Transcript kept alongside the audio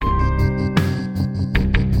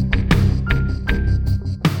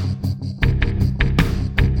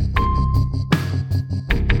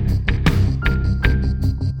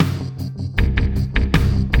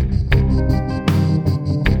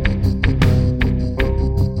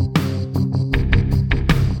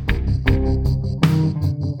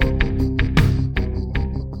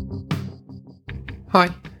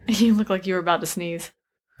You look like you were about to sneeze.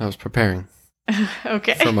 I was preparing.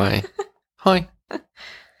 Okay. For my... Hi.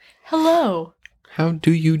 Hello. How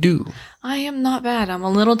do you do? I am not bad. I'm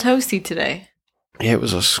a little toasty today. Yeah, it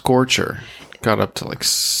was a scorcher. Got up to like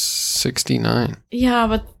 69. Yeah,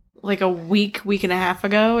 but like a week and a half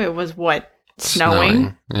ago, it was what?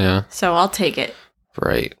 Snowing? Yeah. So I'll take it.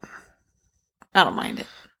 Right. I don't mind it.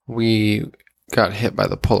 We got hit by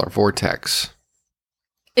the polar vortex.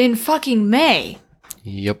 In fucking May.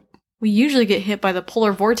 Yep. We usually get hit by the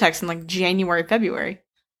polar vortex in like January, February.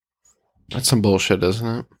 That's some bullshit, isn't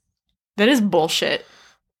it? That is bullshit.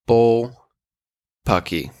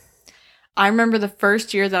 Pucky. I remember the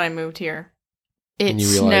first year that I moved here. And you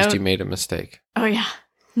realized you made a mistake. Oh, yeah.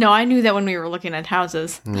 No, I knew that when we were looking at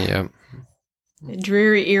houses. Yep.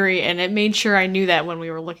 Dreary, eerie, and it made sure I knew that when we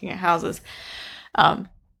were looking at houses.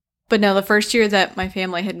 But no, the first year that my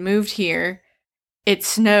family had moved here, it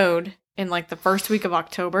snowed in like the first week of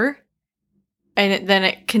October. And then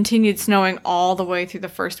it continued snowing all the way through the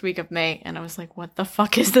first week of May. And I was like, what the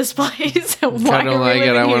fuck is this place? Why I don't like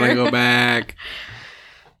it. I want to go back.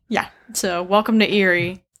 Yeah. So welcome to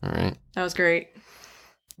Erie. All right. That was great.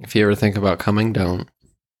 If you ever think about coming, don't.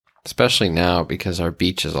 Especially now because our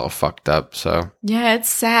beach is all fucked up. So yeah, it's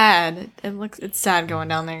sad. It's sad going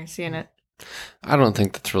down there, seeing it. I don't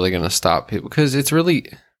think that's really going to stop people because it's really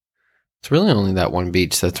only that one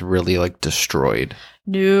beach that's really like destroyed.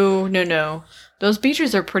 No. Those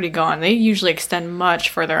beaches are pretty gone. They usually extend much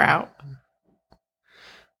further out.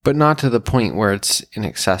 But not to the point where it's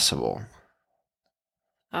inaccessible.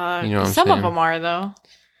 Some of them are, though.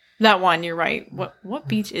 That one, you're right. What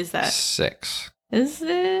beach is that? 6. Is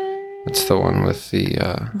it? It's the one with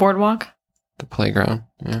the... boardwalk? The playground.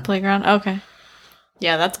 Yeah. Playground? Okay.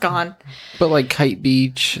 Yeah, that's gone. But like Kite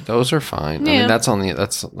Beach, those are fine. Yeah. I mean,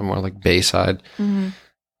 that's the more like Bayside,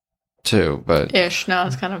 too. But ish. No,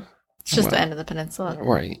 it's just the end of the peninsula.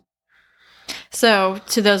 Right. So,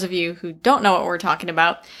 to those of you who don't know what we're talking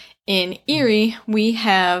about, in Erie, we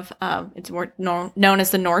have, it's known as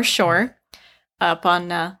the North Shore, up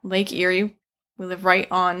on Lake Erie. We live right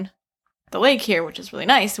on the lake here, which is really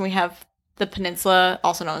nice. And we have the peninsula,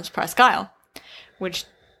 also known as Presque Isle, which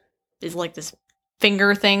is like this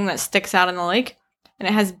finger thing that sticks out in the lake. And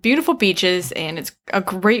it has beautiful beaches, and it's a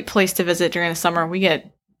great place to visit during the summer. We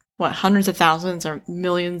get, hundreds of thousands or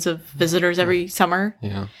millions of visitors every summer.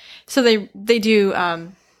 Yeah. So they do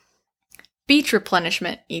beach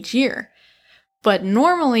replenishment each year. But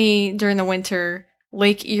normally during the winter,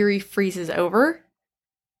 Lake Erie freezes over.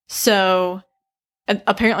 So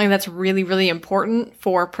apparently that's really, really important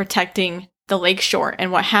for protecting the lake shore.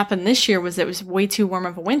 And what happened this year was it was way too warm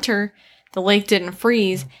of a winter. The lake didn't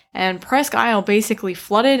freeze, and Presque Isle basically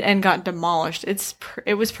flooded and got demolished.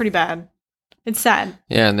 It was pretty bad. It's sad.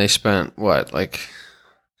 Yeah, and they spent, like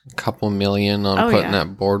a couple million on putting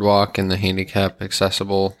that boardwalk and the handicap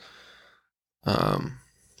accessible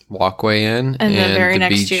walkway in. And the very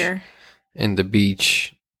next year. And the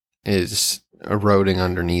beach is eroding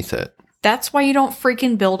underneath it. That's why you don't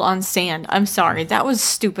freaking build on sand. I'm sorry. That was a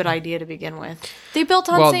stupid idea to begin with. They built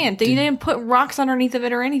on sand. They didn't put rocks underneath of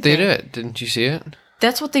it or anything. They did. Didn't you see it?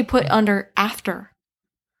 That's what they put under after.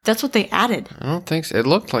 That's what they added. I don't think so. It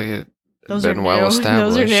looked like it had been well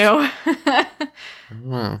established. Those are new.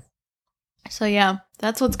 Wow. So yeah,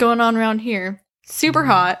 that's what's going on around here. Super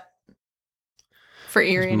hot for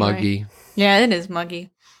Erie. It's muggy. Yeah, it is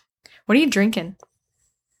muggy. What are you drinking?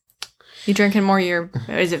 You drinking more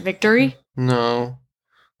is it Victory? No.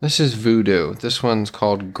 This is Voodoo. This one's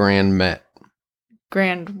called Grand Met.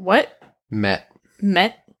 Grand what? Met.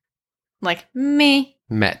 Met? Like me?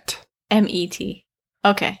 Met. M-E-T.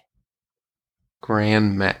 Okay.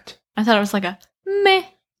 Grand Met. I thought it was like a meh.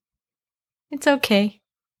 It's okay.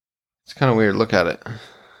 It's kind of weird. Look at it.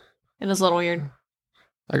 It is a little weird.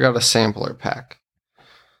 I got a sampler pack.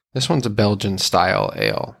 This one's a Belgian style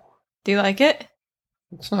ale. Do you like it?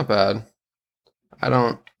 It's not bad. I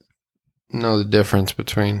don't know the difference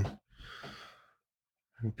between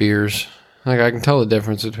beers. Like, I can tell the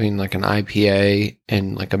difference between like an IPA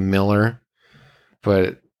and like a Miller,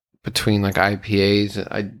 but between like IPAs,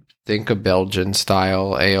 I think a Belgian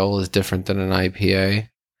style ale is different than an IPA.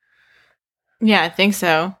 Yeah, I think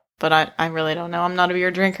so, but I really don't know. I'm not a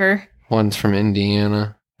beer drinker. One's from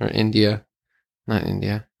Indiana or India, not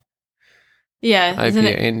India. Yeah,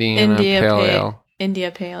 IPA, Indiana Pale Ale.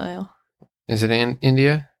 India Pale Ale. Is it in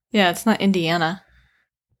India? Yeah, it's not Indiana.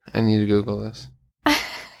 I need to Google this.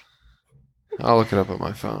 I'll look it up on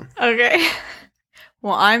my phone. Okay.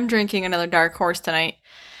 Well, I'm drinking another Dark Horse tonight.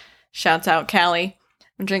 Shouts out, Callie.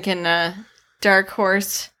 I'm drinking Dark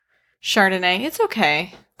Horse Chardonnay. It's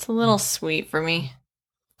okay. It's a little sweet for me.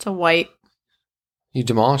 It's a white. You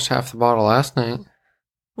demolished half the bottle last night.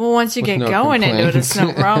 Well, once you get going into it, it's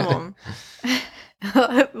no problem.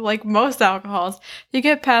 Like most alcohols, you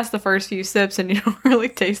get past the first few sips and you don't really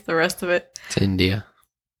taste the rest of it. It's India.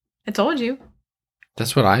 I told you.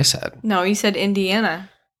 That's what I said. No, you said Indiana.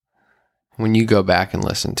 When you go back and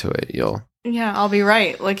listen to it, you'll... Yeah, I'll be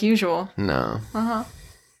right, like usual. No. Uh-huh.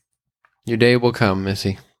 Your day will come,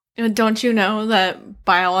 Missy. Don't you know that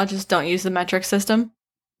biologists don't use the metric system?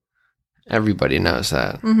 Everybody knows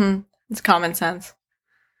that. Mm-hmm. It's common sense.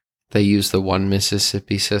 They use the one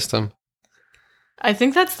Mississippi system. I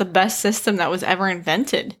think that's the best system that was ever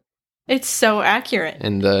invented. It's so accurate.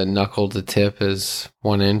 And the knuckle to tip is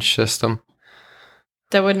 1 inch system.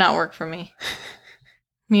 That would not work for me.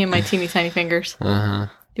 Me and my teeny tiny fingers. Uh-huh.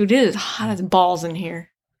 Dude, it is hot as balls in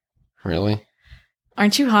here. Really?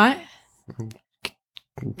 Aren't you hot?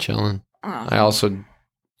 I'm chilling. Oh. I also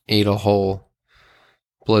ate a whole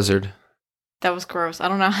blizzard. That was gross. I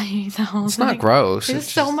don't know how you eat that whole It's thing. not gross.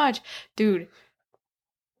 It's so just, much. Dude.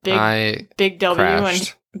 I Big W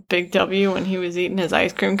crashed. and Big W when he was eating his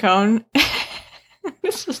ice cream cone.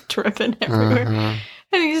 It's just dripping everywhere. Uh-huh.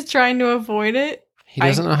 And he's trying to avoid it. He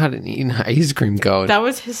doesn't know how to eat an ice cream cone. That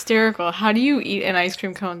was hysterical. How do you eat an ice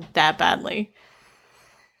cream cone that badly?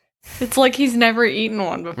 It's like he's never eaten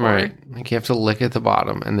one before. Right. Like you have to lick at the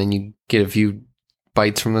bottom and then you get a few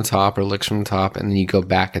bites from the top or licks from the top and then you go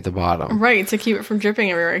back at the bottom. Right, to keep it from dripping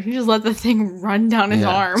everywhere. He just let the thing run down his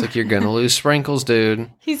arm. It's like you're going to lose sprinkles, dude.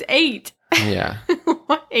 He's 8. Yeah.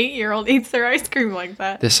 What 8-year-old eats their ice cream like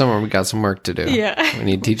that? This summer we got some work to do. Yeah. We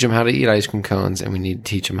need to teach him how to eat ice cream cones and we need to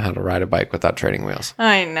teach him how to ride a bike without training wheels.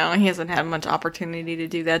 I know. He hasn't had much opportunity to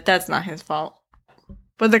do that. That's not his fault.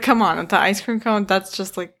 But come on, with the ice cream cone, that's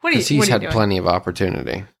just like, what are you Because he's had doing? plenty of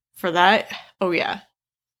opportunity. For that? Oh, yeah.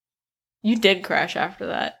 You did crash after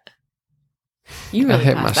that. You really I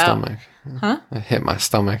hit my passed out. stomach. Huh? I hit my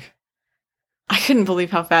stomach. I couldn't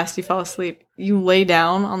believe how fast you fell asleep. You lay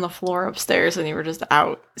down on the floor upstairs and you were just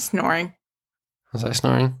out snoring. Was I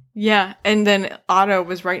snoring? Yeah, and then Otto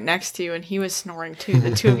was right next to you and he was snoring too.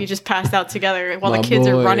 The two of you just passed out together while the kids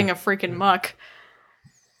are running a freaking muck.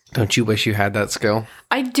 Don't you wish you had that skill?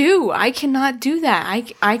 I do. I cannot do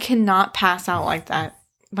that. I cannot pass out like that.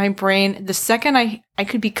 My brain, the second I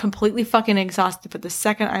could be completely fucking exhausted, but the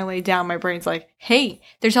second I lay down, my brain's like, hey,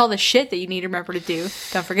 there's all the shit that you need to remember to do.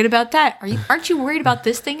 Don't forget about that. Aren't you worried about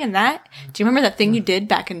this thing and that? Do you remember that thing you did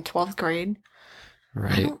back in 12th grade?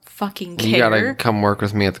 Right. I don't fucking care. You gotta come work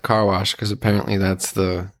with me at the car wash because apparently that's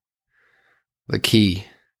the key.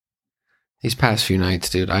 These past few nights,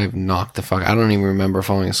 dude, I have knocked the fuck. I don't even remember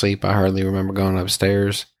falling asleep. I hardly remember going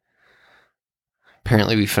upstairs.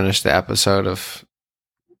 Apparently, we finished the episode of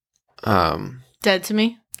Dead to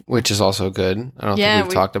Me, which is also good. I don't think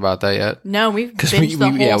we've talked about that yet. No, we've binged the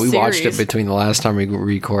whole series. Watched it between the last time we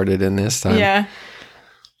recorded and this time.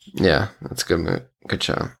 Yeah, that's good. Good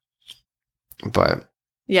show. But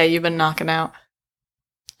yeah, you've been knocking out.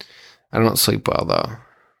 I don't sleep well though.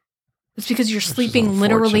 It's because you're sleeping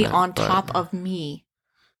literally on top of me.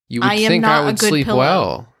 You would think I would sleep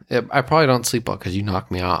well. I probably don't sleep well because you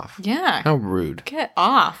knock me off. Yeah. How rude. Get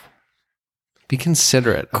off. Be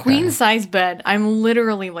considerate. Okay? Queen size bed. I'm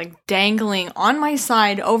literally like dangling on my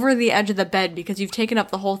side over the edge of the bed because you've taken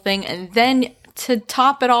up the whole thing. And then to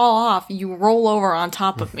top it all off, you roll over on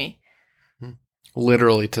top of me.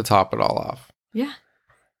 Literally to top it all off. Yeah.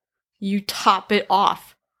 You top it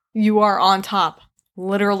off. You are on top.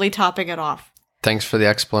 Literally topping it off. Thanks for the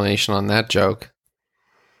explanation on that joke.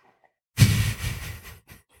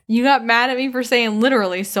 You got mad at me for saying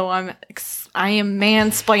literally, so I am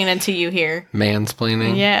mansplaining to you here.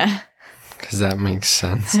 Mansplaining? Yeah. Because that makes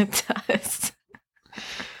sense. It does.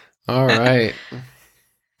 All right.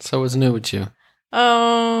 So what's new with you?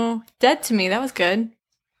 Oh, Dead to Me. That was good.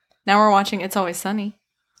 Now we're watching It's Always Sunny.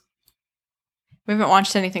 We haven't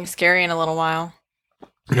watched anything scary in a little while.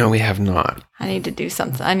 No, we have not. I need to do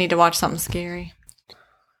something. I need to watch something scary.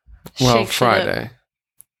 Well, Friday.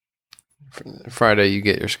 Friday, you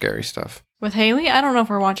get your scary stuff. With Haley? I don't know if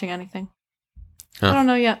we're watching anything. Huh. I don't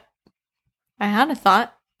know yet. I had a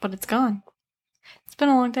thought, but it's gone. It's been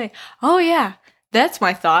a long day. Oh, yeah. That's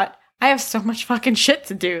my thought. I have so much fucking shit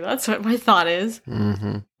to do. That's what my thought is.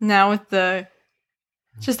 Mm-hmm. Now with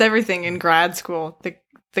just everything in grad school,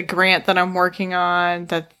 the grant that I'm working on,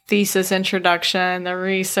 the thesis introduction, the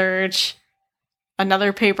research,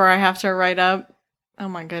 another paper I have to write up. Oh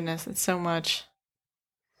my goodness, it's so much.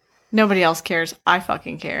 Nobody else cares. I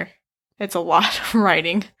fucking care. It's a lot of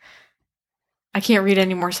writing. I can't read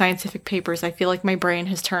any more scientific papers. I feel like my brain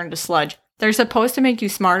has turned to sludge. They're supposed to make you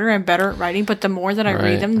smarter and better at writing, but the more that I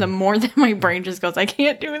read them, the more that my brain just goes, I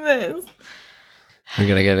can't do this. You're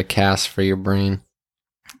going to get a cast for your brain.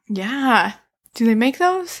 Yeah. Do they make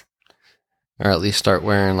those? Or at least start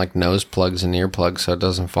wearing like nose plugs and earplugs so it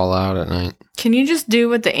doesn't fall out at night. Can you just do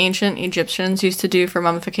what the ancient Egyptians used to do for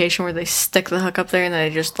mummification, where they stick the hook up there and then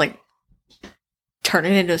they just like turn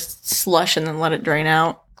it into slush and then let it drain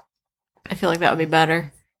out? I feel like that would be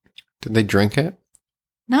better. Did they drink it?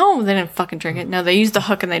 No, they didn't fucking drink it. No, they used the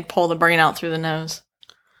hook and they'd pull the brain out through the nose.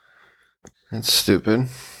 That's stupid.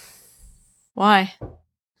 Why?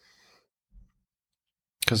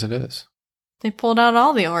 Because it is. They pulled out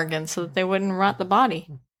all the organs so that they wouldn't rot the body.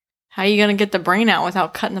 How are you going to get the brain out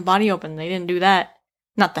without cutting the body open? They didn't do that.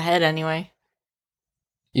 Not the head, anyway.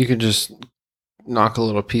 You could just knock a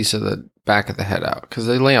little piece of the back of the head out. Because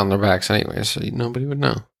they lay on their backs anyway, so nobody would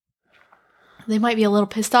know. They might be a little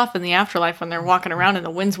pissed off in the afterlife when they're walking around and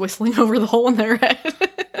the wind's whistling over the hole in their head.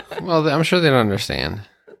 Well, I'm sure they'd understand.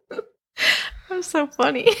 That was so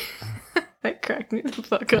funny. That cracked me the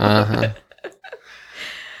fuck up. Uh-huh.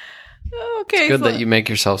 Okay, it's good that you make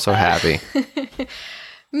yourself so happy.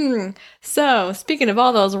 So, speaking of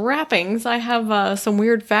all those wrappings, I have some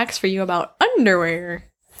weird facts for you about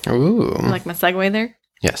underwear. Ooh. You like my segue there?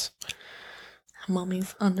 Yes.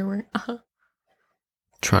 Mommy's underwear.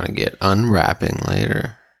 Trying to get unwrapping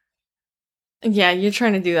later. Yeah, you're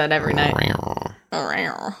trying to do that every night.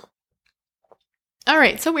 All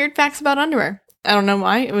right, so weird facts about underwear. I don't know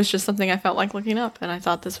why. It was just something I felt like looking up, and I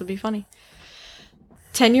thought this would be funny.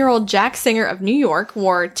 10-year-old Jack Singer of New York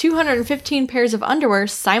wore 215 pairs of underwear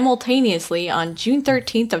simultaneously on June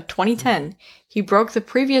 13th of 2010. He broke the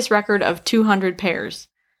previous record of 200 pairs.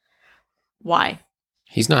 Why?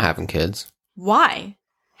 He's not having kids. Why?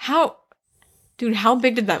 How? Dude, how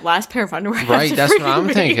big did that last pair of underwear have Right, to that's what I'm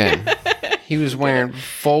be? thinking. He was wearing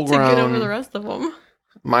full-grown... to get over the rest of them.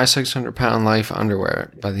 My 600-pound life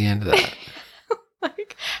underwear by the end of that.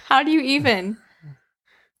 Like, how do you even...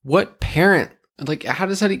 What parent... Like, how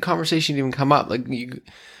does that conversation even come up? Like, you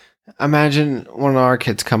imagine one of our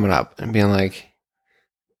kids coming up and being like,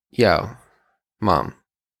 yo, Mom,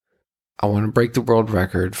 I want to break the world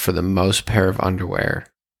record for the most pair of underwear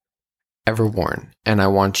ever worn. And I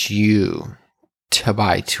want you to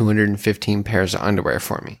buy 215 pairs of underwear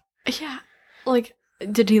for me. Yeah. Like,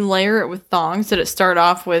 did he layer it with thongs? Did it start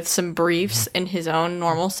off with some briefs in his own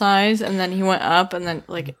normal size, and then he went up, and then,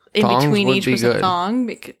 like, in Thongs between would each be was good. a thong,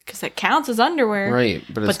 because it counts as underwear. Right,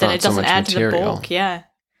 but it's then not it doesn't so much add material. to the bulk. Yeah.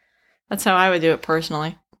 That's how I would do it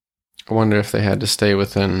personally. I wonder if they had to stay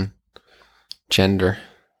within gender.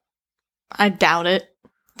 I doubt it.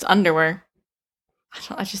 It's underwear.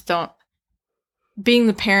 I just don't. Being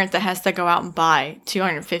the parent that has to go out and buy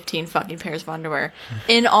 215 fucking pairs of underwear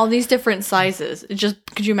in all these different sizes.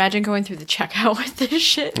 Could you imagine going through the checkout with this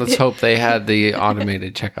shit? Let's hope they had the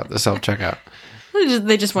automated checkout, the self-checkout.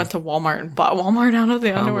 They just went to Walmart and bought Walmart out of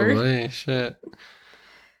the underwear. Probably, shit.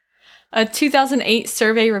 A 2008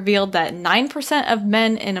 survey revealed that 9% of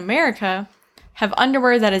men in America have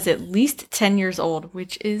underwear that is at least 10 years old,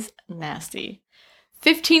 which is nasty.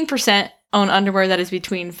 15% own underwear that is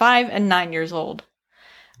between 5 and 9 years old.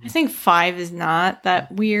 I think 5 is not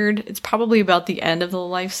that weird. It's probably about the end of the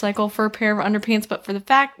life cycle for a pair of underpants, but for the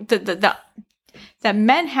fact that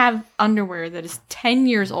men have underwear that is 10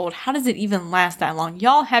 years old, how does it even last that long?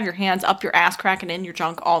 Y'all have your hands up your ass crack and in your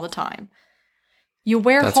junk all the time. You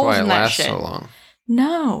wear That's holes why it in that lasts shit. so long.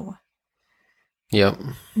 No. Yep.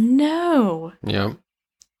 No. Yep.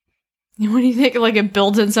 What do you think? Like, it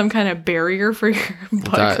builds in some kind of barrier for your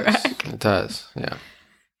butt crack? It does. Yeah.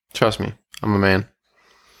 Trust me. I'm a man.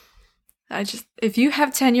 If you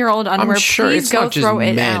have 10-year-old underwear, I'm sure please it's go not just throw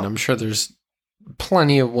it men. out. I'm sure there's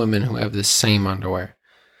plenty of women who have the same underwear.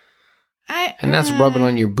 And that's rubbing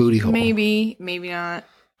on your booty hole. Maybe not.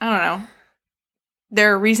 I don't know.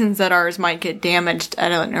 There are reasons that ours might get damaged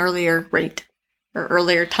at an earlier rate or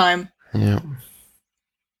earlier time. Yeah.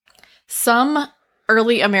 Some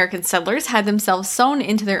early American settlers had themselves sewn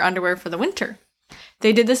into their underwear for the winter.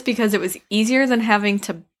 They did this because it was easier than having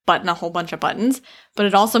to button a whole bunch of buttons, but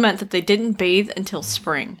it also meant that they didn't bathe until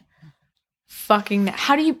spring. Fucking,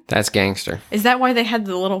 how do you... That's gangster. Is that why they had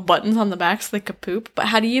the little buttons on the back so they could poop? But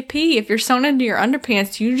how do you pee? If you're sewn into your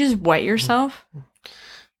underpants, do you just wet yourself?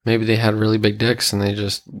 Maybe they had really big dicks and they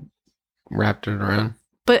just wrapped it around.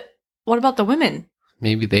 But what about the women?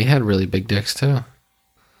 Maybe they had really big dicks too.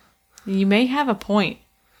 You may have a point.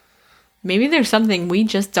 Maybe there's something we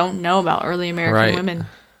just don't know about early American women.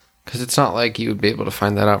 Because it's not like you would be able to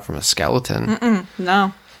find that out from a skeleton.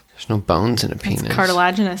 No. There's no bones in a penis. It's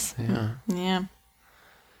cartilaginous. Yeah. Yeah.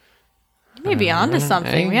 You may be onto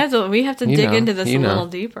something. Hey, we have to dig into this a little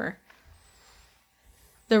deeper.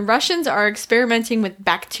 The Russians are experimenting with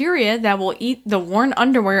bacteria that will eat the worn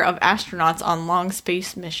underwear of astronauts on long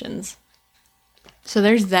space missions. So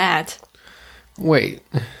there's that. Wait.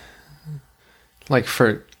 Like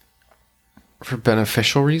for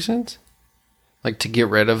beneficial reasons? Like to get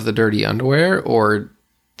rid of the dirty underwear? Or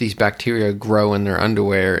these bacteria grow in their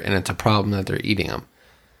underwear and it's a problem that they're eating them?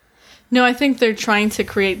 No, I think they're trying to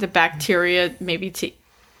create the bacteria maybe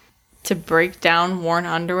to break down worn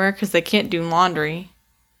underwear because they can't do laundry.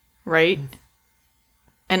 Right?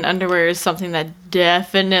 And underwear is something that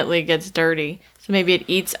definitely gets dirty. So maybe it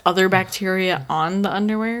eats other bacteria on the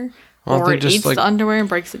underwear. Or it eats the underwear and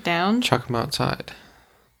breaks it down. Chuck them outside.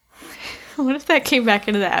 What if that came back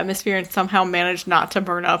into the atmosphere and somehow managed not to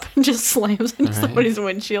burn up and just slams into somebody's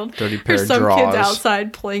windshield? Dirty pair of some drawers. kid's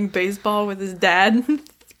outside playing baseball with his dad,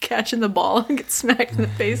 catching the ball and gets smacked in the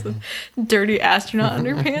face with dirty astronaut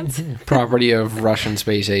underpants. Property of Russian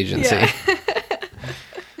Space Agency. Yeah.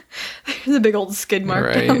 There's a big old skid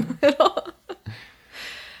mark down the middle.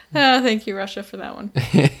 Thank you, Russia, for that one.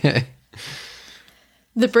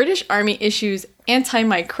 The British Army issues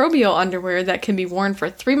antimicrobial underwear that can be worn for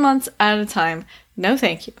 3 months at a time. No,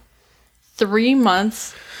 thank you. 3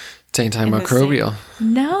 months. It's antimicrobial.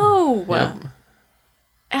 No. Yep.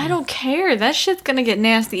 I don't care. That shit's going to get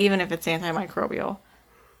nasty even if it's antimicrobial.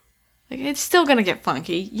 Like, it's still going to get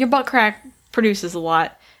funky. Your butt crack produces a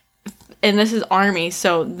lot. And this is Army,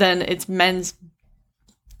 so then it's men's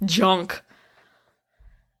junk.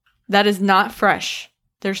 That is not fresh.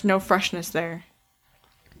 There's no freshness there.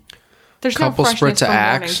 There's couple no freshness spritz of from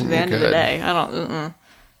morning Axe to and the you're end of the good. day. I don't.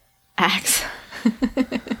 Axe.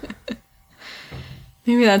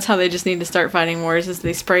 Maybe that's how they just need to start fighting wars. Is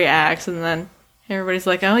they spray Axe and then everybody's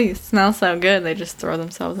like, "Oh, you smell so good." And they just throw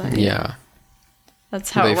themselves at you. Yeah.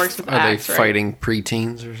 That's how it works with Axe. Are they fighting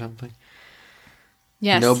preteens or something?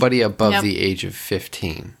 Yes. Nobody above the age of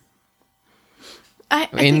 15. I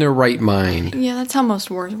in their right mind. Yeah, that's how most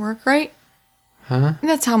wars work, right? Huh?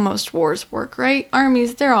 That's how most wars work, right?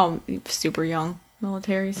 Armies, they're all super young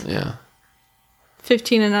militaries. Yeah.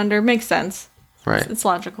 15 and under makes sense. Right. It's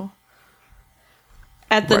logical.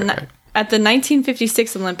 At the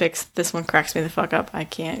 1956 Olympics, this one cracks me the fuck up. I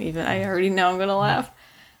can't even. I already know I'm going to laugh.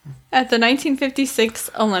 At the 1956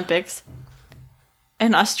 Olympics,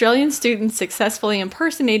 an Australian student successfully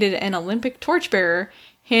impersonated an Olympic torchbearer,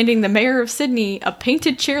 handing the mayor of Sydney a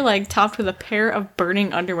painted chair leg topped with a pair of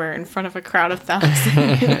burning underwear in front of a crowd of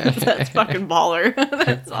thousands. That's fucking baller.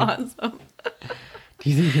 That's awesome. Do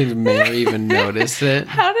you think the mayor even noticed it?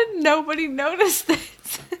 How did nobody notice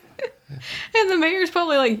this? And the mayor's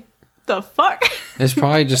probably like, the fuck? It's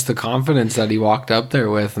probably just the confidence that he walked up there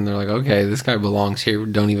with, and they're like, okay, this guy belongs here.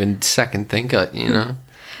 Don't even second think it, you know?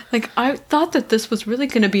 Like, I thought that this was really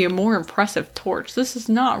going to be a more impressive torch. This is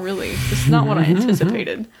not what I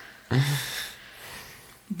anticipated.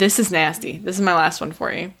 This is nasty. This is my last one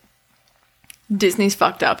for you. Disney's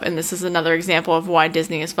fucked up, and this is another example of why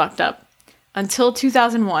Disney is fucked up. Until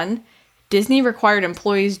 2001, Disney required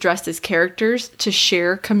employees dressed as characters to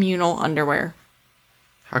share communal underwear.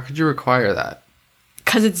 How could you require that?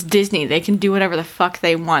 Because it's Disney. They can do whatever the fuck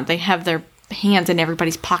they want. They have their hands in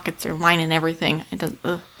everybody's pockets. They're lining everything. It does.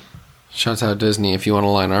 Ugh. Shouts out Disney if you want to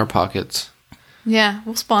line our pockets. Yeah,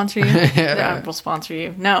 we'll sponsor you. Yeah, we'll sponsor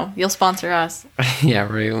you. No, you'll sponsor us.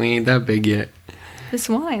 Yeah, right. We ain't that big yet. This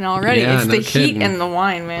wine already. Yeah, it's no the kidding. heat in the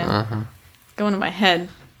wine, man. Uh-huh. It's going to my head.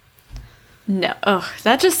 No. Ugh.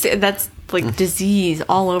 That's like disease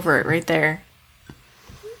all over it right there.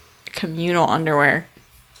 Communal underwear.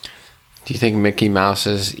 Do you think Mickey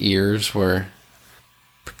Mouse's ears were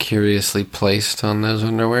precariously placed on those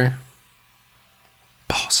underwear?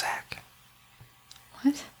 Ballsack.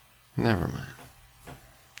 What? Never mind.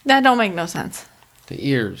 That don't make no sense. The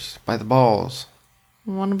ears by the balls.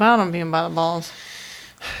 What about them being by the balls?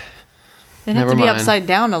 They'd have Never to be mind. upside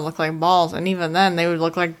down to look like balls, and even then, they would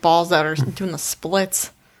look like balls that are doing the splits.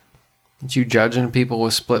 Aren't you judging people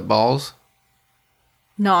with split balls?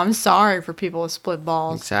 No, I'm sorry for people with split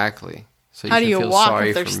balls. Exactly. So How do should you feel walk sorry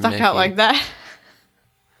if they're for stuck Mickey. out like that?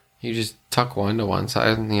 You just tuck one to one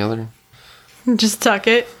side and the other. Just tuck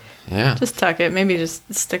it. Yeah. Just tuck it. Maybe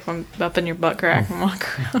just stick one up in your butt crack and walk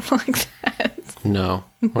around like that. No,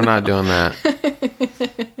 we're not doing that.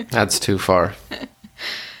 That's too far.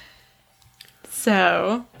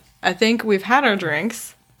 So, I think we've had our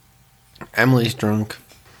drinks. Emily's drunk.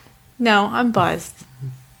 No, I'm buzzed.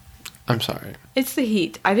 I'm sorry. It's the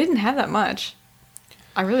heat. I didn't have that much.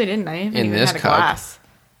 I really didn't. I haven't In even this had a cup? glass.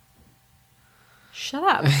 Shut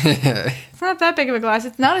up. It's not that big of a glass.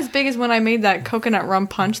 It's not as big as when I made that coconut rum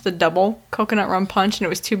punch, the double coconut rum punch, and it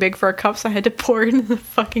was too big for a cup, so I had to pour it into the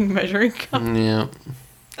fucking measuring cup. Yeah.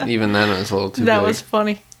 Even then, it was a little too big. That was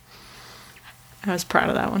funny. I was proud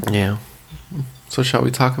of that one. Yeah. So shall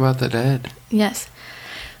we talk about the dead? Yes.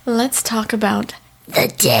 Let's talk about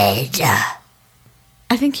the dead.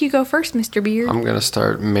 I think you go first, Mr. Beard. I'm going to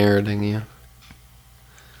start meriting you.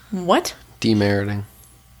 What? Demeriting.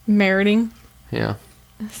 Meriting? Yeah.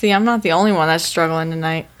 See, I'm not the only one that's struggling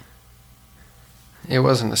tonight. It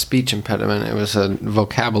wasn't a speech impediment. It was a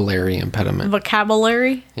vocabulary impediment.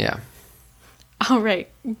 Vocabulary? Yeah. All right.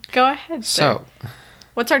 Go ahead, sir. So.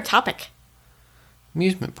 What's our topic?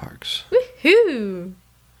 Amusement parks. Woohoo!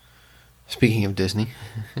 Speaking of Disney.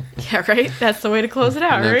 Yeah, right? That's the way to close it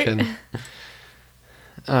out, No right? kidding.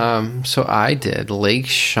 So I did Lake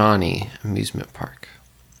Shawnee Amusement Park.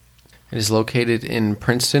 It is located in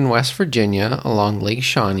Princeton, West Virginia, along Lake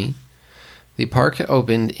Shawnee. The park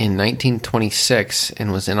opened in 1926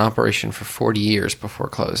 and was in operation for 40 years before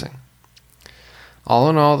closing. All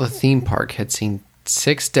in all, the theme park had seen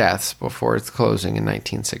 6 deaths before its closing in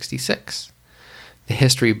 1966. The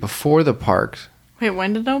history before the park... Wait,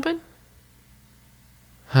 when did it open?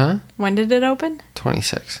 Huh? When did it open?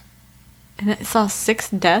 26. And it saw 6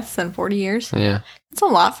 deaths in 40 years? Yeah. That's a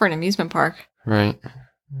lot for an amusement park. Right.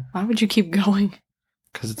 Why would you keep going?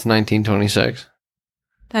 Because it's 1926.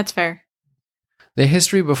 That's fair. The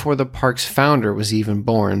history before the park's founder was even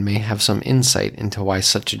born may have some insight into why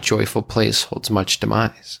such a joyful place holds much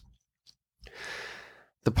demise.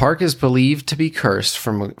 The park is believed to be cursed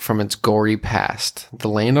from its gory past. The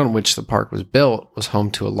land on which the park was built was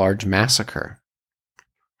home to a large massacre.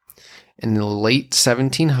 In the late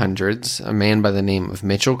 1700s, a man by the name of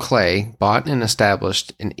Mitchell Clay bought and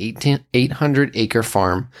established an 800-acre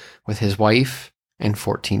farm with his wife and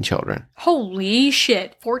 14 children. Holy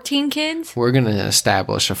shit. 14 kids? We're going to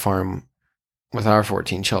establish a farm with our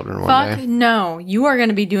 14 children one day. No. You are going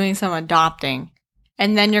to be doing some adopting.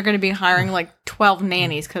 And then you're going to be hiring like 12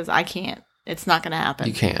 nannies because I can't. It's not going to happen.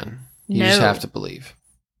 You can. You just have to believe.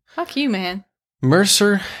 Fuck you, man.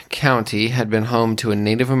 Mercer County had been home to a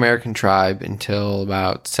Native American tribe until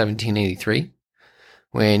about 1783,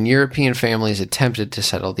 when European families attempted to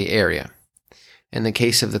settle the area. In the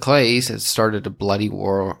case of the Clays, it started a bloody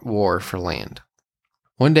war for land.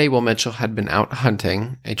 One day while Mitchell had been out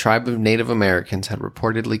hunting, a tribe of Native Americans had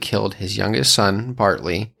reportedly killed his youngest son,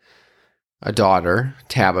 Bartley, a daughter,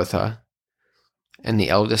 Tabitha, and the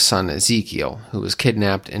eldest son, Ezekiel, who was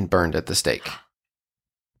kidnapped and burned at the stake.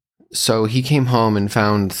 So he came home and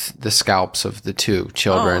found the scalps of the 2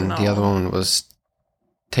 children. Oh, no. The other one was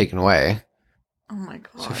taken away. Oh my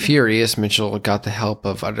god. So furious, Mitchell got the help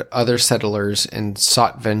of other settlers and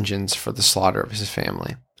sought vengeance for the slaughter of his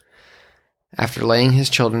family. After laying his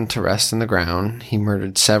children to rest in the ground, he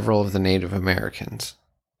murdered several of the Native Americans.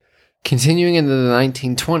 Continuing into the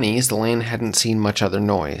 1920s, the land hadn't seen much other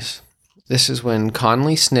noise. This is when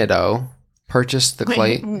Conley Snidow purchased the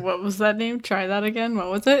clay... What was that name? Try that again. What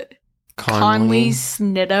was it? Conley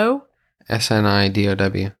Snidow?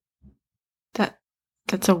 Snidow.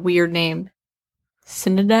 That's a weird name.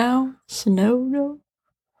 Snidow? Snidow?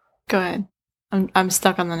 Go ahead. I'm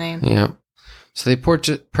stuck on the name. Yeah. So they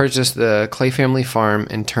purchased the Clay family farm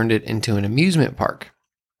and turned it into an amusement park.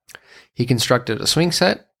 He constructed a swing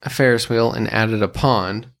set, a Ferris wheel, and added a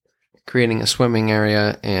pond, creating a swimming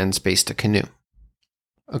area and space to canoe.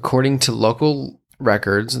 According to local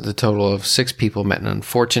records, the total of 6 people met an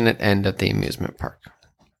unfortunate end at the amusement park.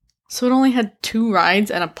 So it only had 2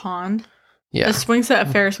 rides and a pond? Yeah. A swing set,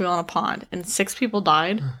 a Ferris wheel, and a pond. And 6 people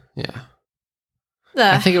died? Yeah.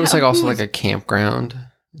 I think it was also like a campground,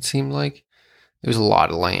 it seemed like. It was a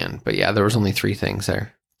lot of land. But yeah, there was only 3 things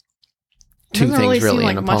there. 2 things really seem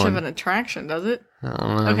like in a much pond. of an attraction, does it? I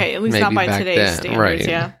don't know. Okay, at least Maybe not by back today's then. standards, Right.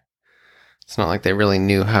 yeah. It's not like they really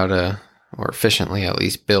knew how to, or efficiently at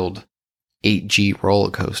least, build 8G roller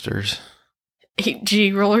coasters.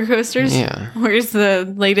 8G roller coasters? Yeah. Where's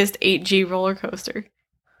the latest 8G roller coaster?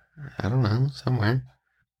 I don't know, somewhere.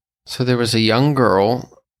 So there was a young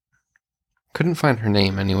girl, couldn't find her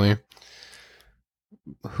name anyway,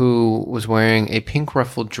 who was wearing a pink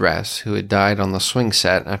ruffled dress who had died on the swing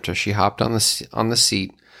set after she hopped on the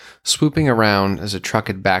seat, swooping around as a truck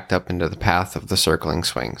had backed up into the path of the circling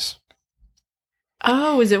swings.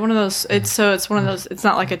 Oh, is it one of those? It's one of those. It's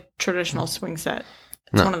not like a traditional swing set.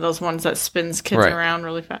 It's one of those ones that spins kids around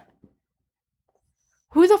really fast.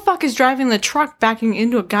 Who the fuck is driving the truck backing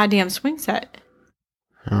into a goddamn swing set?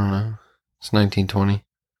 I don't know. It's 1920.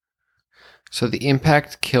 So the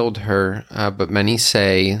impact killed her, but many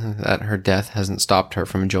say that her death hasn't stopped her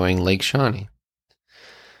from enjoying Lake Shawnee.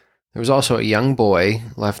 There was also a young boy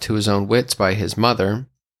left to his own wits by his mother.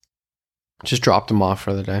 Just dropped him off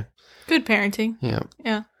for the day. Good parenting. Yeah.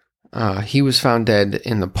 Yeah. He was found dead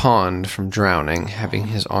in the pond from drowning, having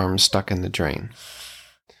his arms stuck in the drain.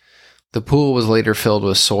 The pool was later filled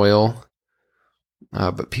with soil,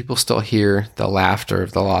 but people still hear the laughter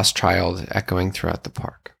of the lost child echoing throughout the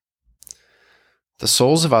park. The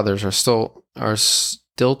souls of others are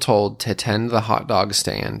still told to attend the hot dog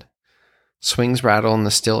stand. Swings rattle in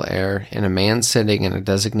the still air, and a man sitting in a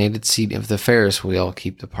designated seat of the Ferris wheel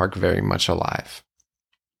keep the park very much alive.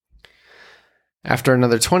 After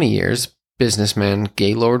another 20 years, businessman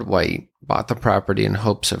Gaylord White bought the property in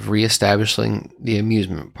hopes of reestablishing the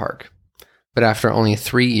amusement park, but after only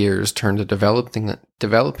 3 years turned to developing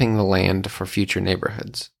the land for future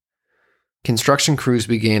neighborhoods. Construction crews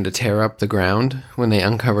began to tear up the ground when they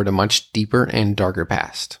uncovered a much deeper and darker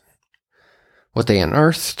past. What they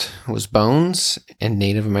unearthed was bones and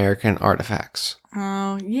Native American artifacts.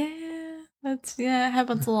 Oh, yeah. It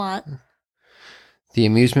happens a lot. The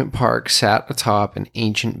amusement park sat atop an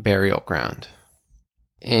ancient burial ground.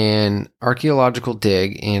 An archaeological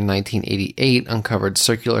dig in 1988 uncovered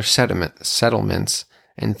circular settlements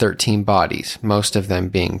and 13 bodies, most of them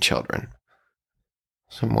being children.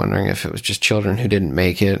 So I'm wondering if it was just children who didn't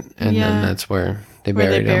make it, and then that's where they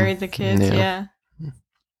buried them. The kids, yeah.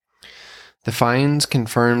 The finds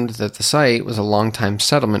confirmed that the site was a long-time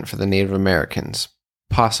settlement for the Native Americans,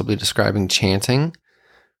 possibly describing chanting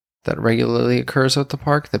that regularly occurs at the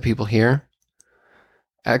park that people hear.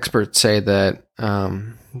 Experts say that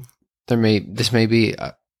this may be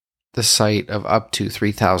the site of up to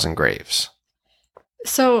 3,000 graves.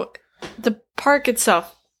 So, the park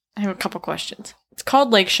itself, I have a couple questions. It's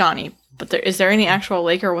called Lake Shawnee, but is there any actual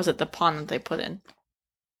lake, or was it the pond that they put in?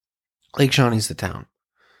 Lake Shawnee's the town.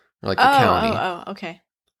 Or like the county. Oh, okay. I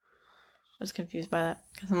was confused by that.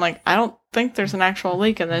 Because I'm like, I don't think there's an actual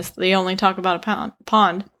lake in this. They only talk about a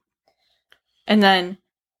pond. And then,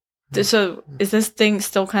 so is this thing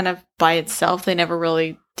still kind of by itself? They never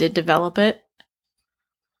really did develop it?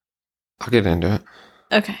 I'll get into it.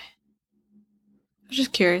 Okay. I was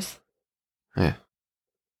just curious. Yeah.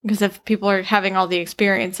 Because if people are having all the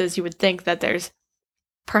experiences, you would think that there's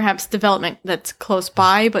perhaps development that's close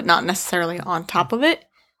by, but not necessarily on top of it.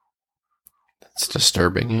 That's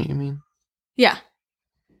disturbing, you mean? Yeah.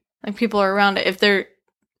 Like people are around it. If they're...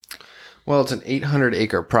 Well, it's an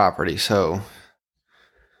 800-acre property, so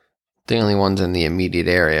the only ones in the immediate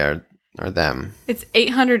area are them. It's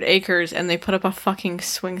 800 acres, and they put up a fucking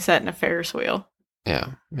swing set and a Ferris wheel.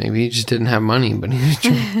 Yeah. Maybe he just didn't have money, but he was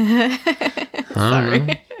trying...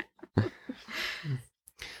 Sorry.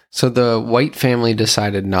 So the White family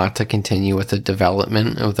decided not to continue with the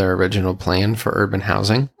development of their original plan for urban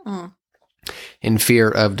housing in fear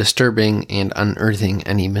of disturbing and unearthing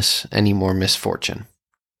any more misfortune.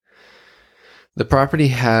 The property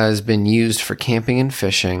has been used for camping and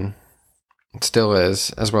fishing. It still is,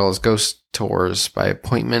 as well as ghost tours by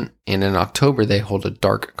appointment, and in October they hold a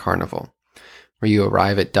dark carnival where you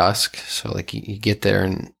arrive at dusk, so like you get there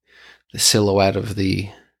and the silhouette of the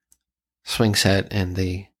swing set and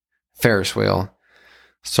the Ferris wheel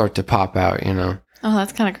start to pop out, you know. Oh,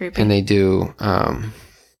 that's kind of creepy. And they do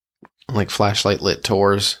like flashlight lit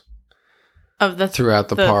tours of throughout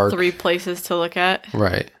the park. 3 places to look at.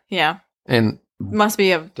 Right. Yeah. And must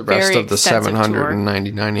be a the rest very of the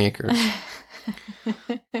 799 acres.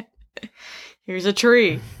 Here's a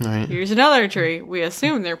tree. Right. Here's another tree. We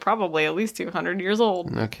assume they're probably at least 200 years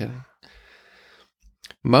old. No kidding.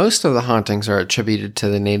 Most of the hauntings are attributed to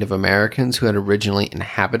the Native Americans who had originally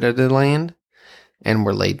inhabited the land and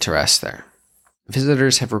were laid to rest there.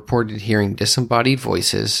 Visitors have reported hearing disembodied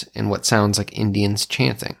voices and what sounds like Indians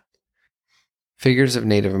chanting. Figures of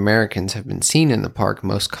Native Americans have been seen in the park,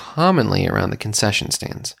 most commonly around the concession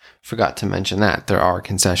stands. Forgot to mention that. There are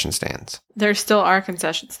concession stands. There still are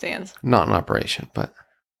concession stands. Not in operation, but...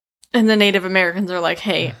 And the Native Americans are like,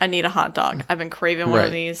 hey, I need a hot dog. I've been craving one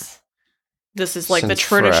of these. This is like the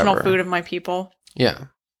traditional food of my people. Yeah.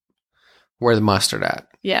 Where the mustard at?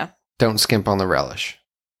 Yeah. Don't skimp on the relish.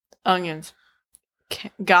 Onions.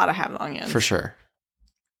 Gotta have onions. For sure.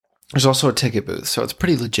 There's also a ticket booth, so it's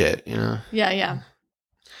pretty legit, you know? Yeah.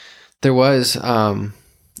 There was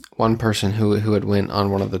one person who had went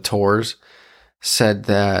on one of the tours said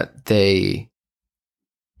that they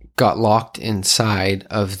got locked inside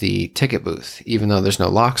of the ticket booth, even though there's no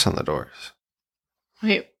locks on the doors.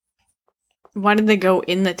 Wait. Why did they go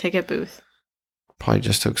in the ticket booth? Probably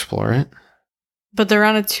just to explore it. But they're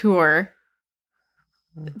on a tour.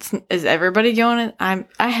 Is everybody going? I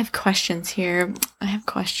have questions here. I have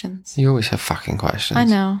questions. You always have fucking questions. I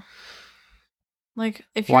know. Like,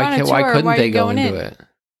 if you're on a tour, why couldn't they go into it?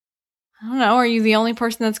 I don't know. Are you the only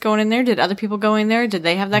person that's going in there? Did other people go in there? Did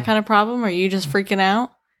they have that kind of problem? Are you just freaking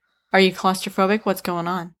out? Are you claustrophobic? What's going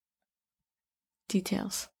on?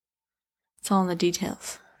 Details. It's all in the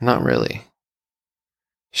details. Not really.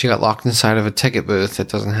 She got locked inside of a ticket booth that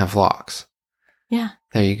doesn't have locks. Yeah.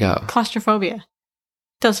 There you go. Claustrophobia.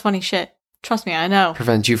 Does funny shit. Trust me, I know.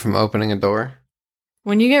 Prevents you from opening a door?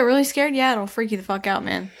 When you get really scared, yeah, it'll freak you the fuck out,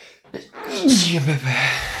 man.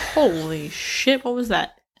 Holy shit, what was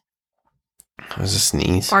that? It was a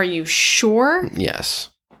sneeze. Are you sure? Yes.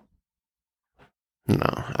 No,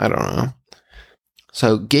 I don't know.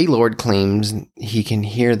 So, Gaylord claims he can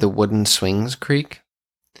hear the wooden swings creak.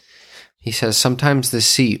 He says sometimes the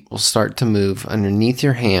seat will start to move underneath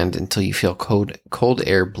your hand until you feel cold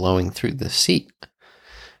air blowing through the seat.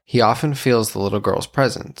 He often feels the little girl's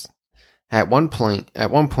presence. At one point,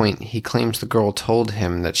 he claims the girl told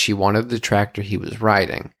him that she wanted the tractor he was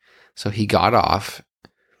riding, so he got off,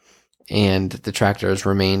 and the tractor has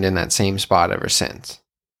remained in that same spot ever since.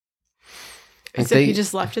 So he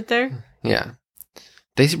just left it there? Yeah.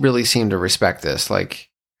 They really seem to respect this, like,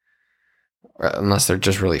 unless they're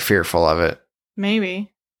just really fearful of it.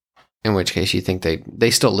 Maybe. In which case you think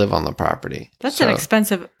they still live on the property. That's an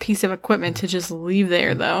expensive piece of equipment to just leave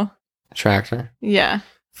there, though. A tractor? Yeah.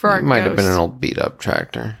 For it might have been an old beat-up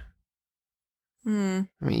tractor. I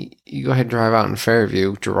mean, you go ahead and drive out in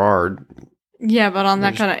Fairview, Girard. Yeah, but on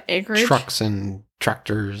that kind of acreage? Trucks and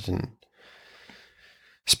tractors and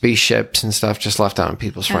spaceships and stuff just left out in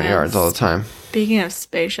people's front yards all the time. Speaking of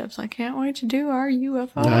spaceships, I can't wait to do our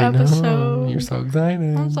UFO episode. You're so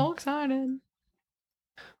excited. I'm so excited.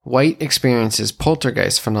 White experiences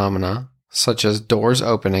poltergeist phenomena, such as doors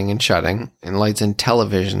opening and shutting, and lights in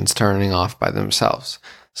televisions turning off by themselves,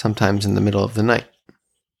 sometimes in the middle of the night.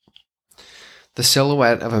 The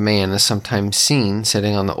silhouette of a man is sometimes seen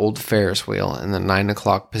sitting on the old Ferris wheel in the 9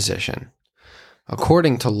 o'clock position.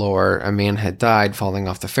 According to lore, a man had died falling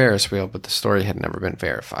off the Ferris wheel, but the story had never been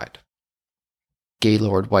verified.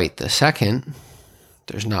 Gaylord White II,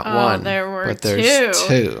 there's not one, but there's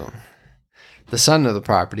two. The son of the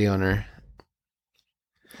property owner.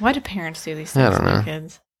 Why do parents do these things to their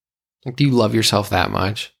kids? Like, do you love yourself that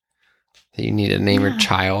much that you need to name your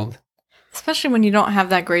child? Especially when you don't have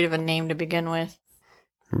that great of a name to begin with.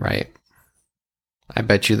 Right. I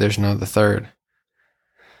bet you there's no the third.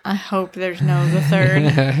 I hope there's no the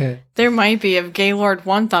third. There might be. If Gaylord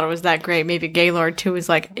 1 thought it was that great, maybe Gaylord 2 is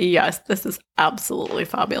like, yes, this is absolutely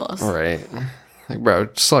fabulous. Right. Like, bro,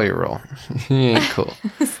 slow your roll. You ain't cool.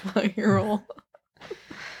 Slow your roll.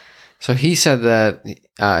 So he said that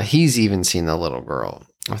he's even seen the little girl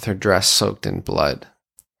with her dress soaked in blood.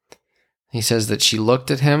 He says that she looked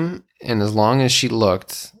at him, and as long as she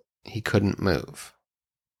looked, he couldn't move.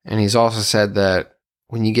 And he's also said that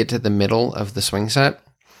when you get to the middle of the swing set,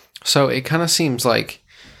 so it kind of seems like,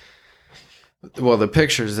 well, the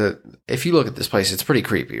pictures that, if you look at this place, it's pretty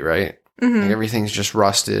creepy, right? Mm-hmm. Like everything's just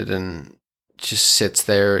rusted and just sits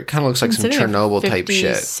there. It kind of looks like some Chernobyl 50, type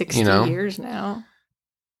shit. 60 years now.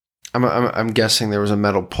 I'm guessing there was a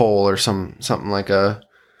metal pole or something like the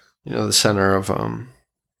center of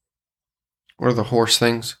what are the horse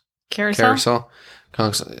things? Carousel.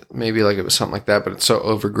 Kind of looks, maybe like it was something like that, but it's so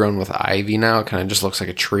overgrown with ivy now. It kind of just looks like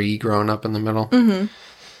a tree growing up in the middle. Mm-hmm.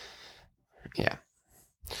 Yeah.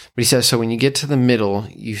 But he says, so when you get to the middle,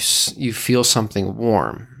 you feel something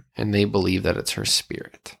warm, and they believe that it's her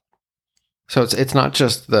spirit. So it's not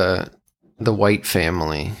just the White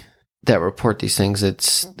family that report these things.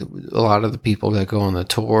 It's a lot of the people that go on the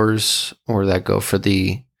tours or that go for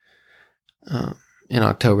the, in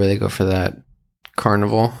October, they go for that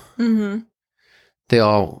carnival. Mm-hmm. They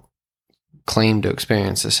all claim to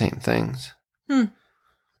experience the same things.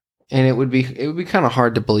 And it would be kind of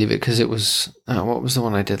hard to believe it because it was, what was the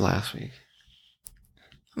one I did last week?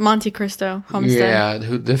 Monte Cristo homestead.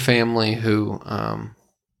 Yeah, the family who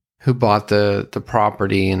bought the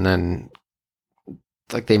property and then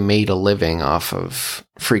like they made a living off of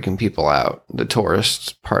freaking people out, the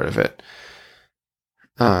tourists part of it.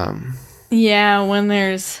 Yeah, when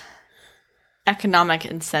there's economic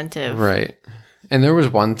incentive. Right. And there was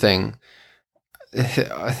one thing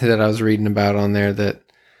that I was reading about on there that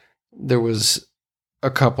there was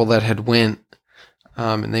a couple that had went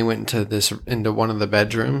and they went into one of the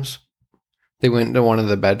bedrooms. They went into one of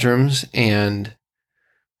the bedrooms and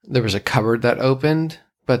there was a cupboard that opened,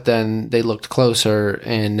 but then they looked closer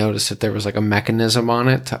and noticed that there was like a mechanism on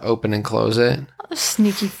it to open and close it.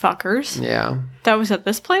 Sneaky fuckers. Yeah. That was at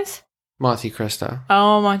this place? Monte Cristo.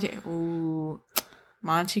 Oh,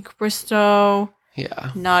 Monte Cristo.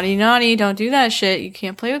 Yeah. Naughty. Don't do that shit. You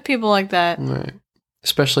can't play with people like that. Right.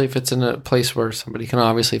 Especially if it's in a place where somebody can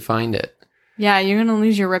obviously find it. Yeah, you're going to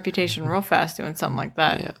lose your reputation real fast doing something like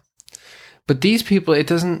that. Yeah. But these people, it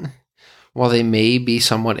doesn't... While they may be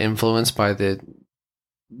somewhat influenced by the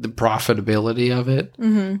profitability of it,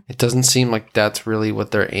 it doesn't seem like that's really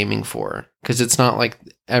what they're aiming for. Because it's not like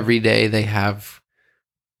every day they have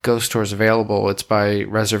ghost tours available. It's by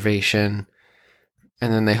reservation.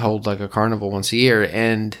 And then they hold like a carnival once a year.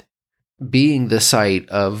 And being the site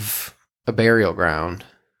of a burial ground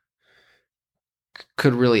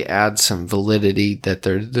could really add some validity that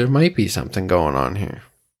there might be something going on here.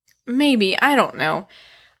 Maybe. I don't know.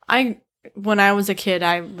 When I was a kid,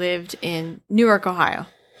 I lived in Newark, Ohio.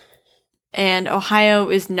 And Ohio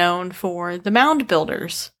is known for the mound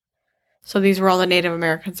builders. So these were all the Native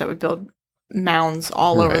Americans that would build mounds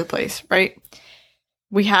all over the place, right?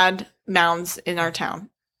 We had mounds in our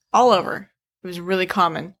town, all over. It was really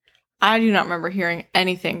common. I do not remember hearing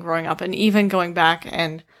anything growing up, and even going back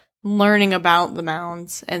and learning about the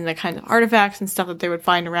mounds and the kinds of artifacts and stuff that they would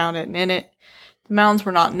find around it and in it. The mounds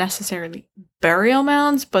were not necessarily burial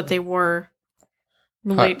mounds, but they were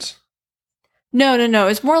Huts. No.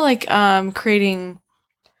 It's more like creating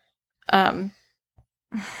kind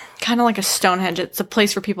of like a Stonehenge. It's a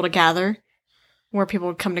place for people to gather, where people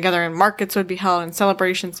would come together and markets would be held and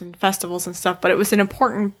celebrations and festivals and stuff. But it was an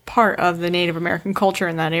important part of the Native American culture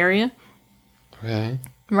in that area. Okay.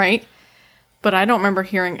 Right? But I don't remember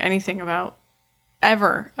hearing anything about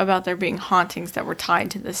there being hauntings that were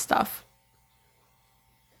tied to this stuff.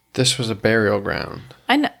 This was a burial ground.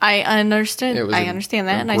 I understand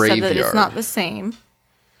that, and I said that it's not the same,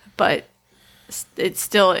 but it's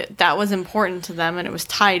still, that was important to them, and it was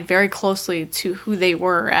tied very closely to who they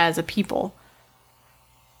were as a people,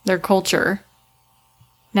 their culture.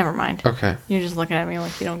 Never mind. Okay. You're just looking at me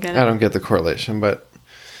like you don't get it. I don't get the correlation, but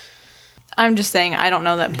I'm just saying I don't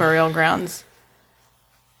know that burial grounds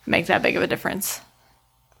make that big of a difference.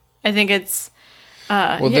 I think it's...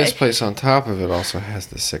 this place on top of it also has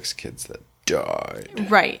the 6 kids that died.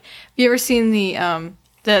 Right. Have you ever seen the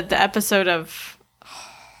episode of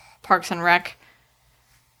Parks and Rec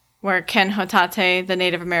where Ken Hotate, the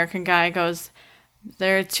Native American guy, goes,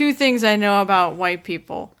 "There are 2 things I know about white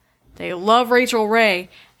people. They love Rachel Ray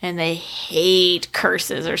and they hate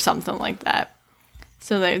curses," or something like that.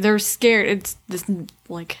 So they're scared. It's this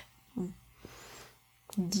like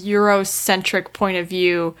Eurocentric point of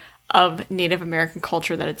view of Native American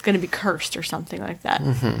culture that it's going to be cursed or something like that.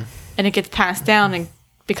 Mm-hmm. And it gets passed down and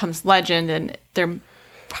becomes legend, and there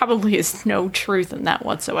probably is no truth in that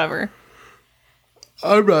whatsoever.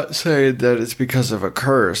 I'm not saying that it's because of a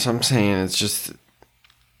curse. I'm saying it's just...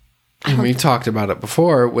 And we talked about it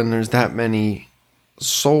before, when there's that many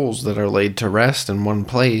souls that are laid to rest in one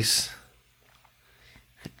place,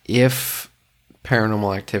 if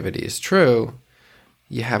paranormal activity is true,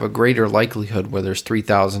 you have a greater likelihood where there's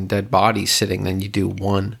 3,000 dead bodies sitting than you do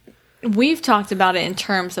one. We've talked about it in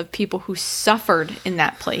terms of people who suffered in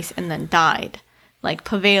that place and then died, like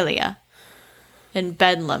Pavalia and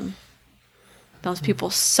Bedlam. Those people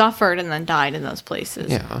suffered and then died in those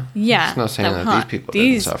places. Yeah. It's not saying that these people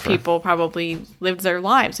didn't suffer. These people probably lived their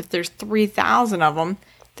lives. If there's 3,000 of them,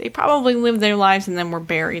 they probably lived their lives and then were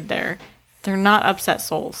buried there. They're not upset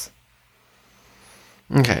souls.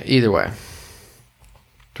 Okay, either way.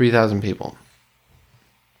 3,000 people.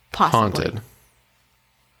 Possibly.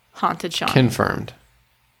 Haunted Sean. Confirmed.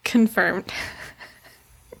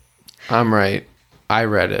 I'm right. I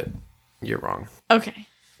read it. You're wrong. Okay.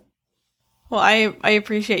 Well, I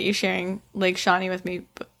appreciate you sharing Lake Shawnee with me.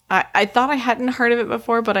 I thought I hadn't heard of it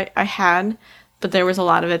before, but I had. But there was a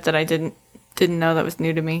lot of it that I didn't know that was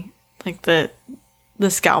new to me. Like the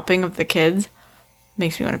scalping of the kids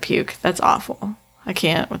makes me want to puke. That's awful. I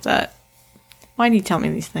can't with that. Why do you tell me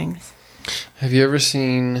these things? Have you ever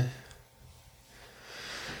seen...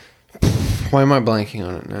 Why am I blanking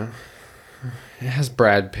on it now? It has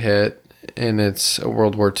Brad Pitt, and it's a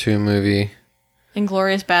World War II movie.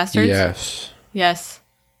 Inglourious Bastards? Yes.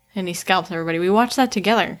 And he scalps everybody. We watched that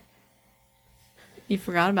together. You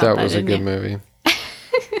forgot about that, That was a good movie.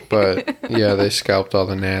 But, yeah, they scalped all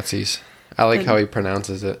the Nazis. I like how he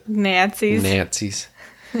pronounces it. Nazis.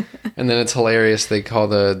 And then it's hilarious. They call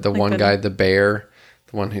the one guy the bear,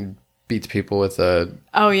 the one who beats people with a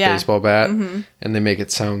baseball bat. Mm-hmm. And they make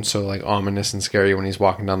it sound so like ominous and scary when he's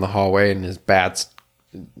walking down the hallway and his bat's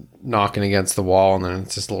knocking against the wall, and then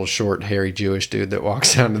it's this little short, hairy Jewish dude that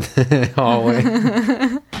walks down to the hallway.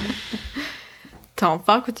 Don't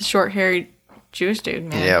fuck with the short, hairy Jewish dude,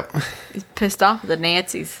 man. Yep. He's pissed off at the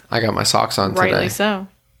Nazis. I got my socks on today. Rightly so.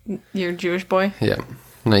 You're a Jewish boy? Yep.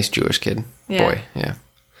 Nice Jewish kid. Yeah. Boy, yeah.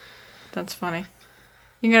 That's funny.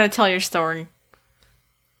 You gotta tell your story.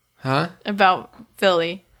 Huh? About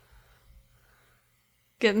Philly.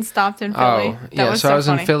 Getting stopped in Philly. Oh, yeah. So I was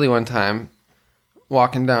funny. In Philly one time,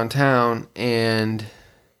 walking downtown, and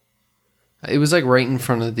it was like right in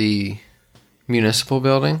front of the municipal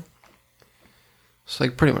building. It's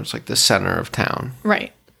like pretty much like the center of town.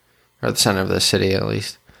 Right. Or the center of the city, at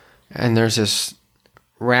least. And there's this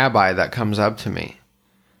rabbi that comes up to me.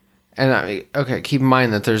 And keep in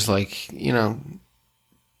mind that there's like,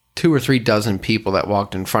 2 or 3 dozen people that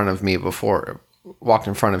walked in front of him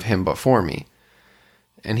before me.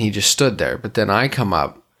 And he just stood there. But then I come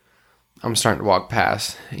up, I'm starting to walk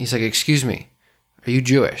past. He's like, "Excuse me, are you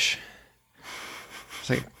Jewish?" It's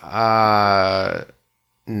like,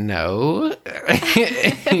 no.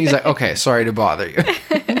 He's like, "Okay, sorry to bother you."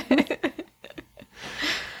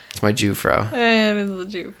 It's my Jewfro. It is the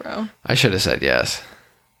Jewfro. I should have said yes.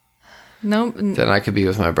 Nope. Then I could be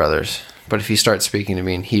with my brothers. But if you start speaking to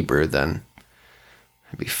me in Hebrew, then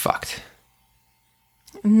I'd be fucked.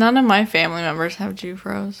 None of my family members have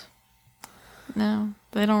Jewfros. No,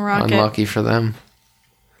 they don't rock it. Unlucky for them.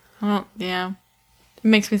 Well, yeah. It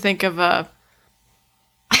makes me think of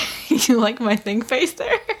you like my think face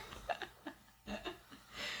there?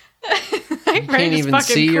 You can't even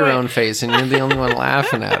see your own face, and you're the only one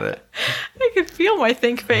laughing at it. I could feel my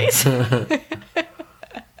think face.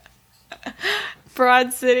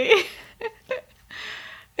 Broad City.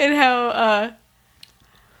 And how,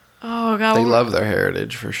 oh God. They love their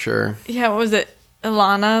heritage, for sure. Yeah, what was it?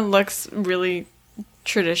 Ilana looks really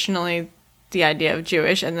traditionally the idea of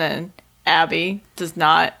Jewish, and then Abby does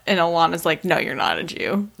not, and Ilana's like, "No, you're not a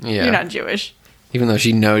Jew. Yeah. You're not Jewish." Even though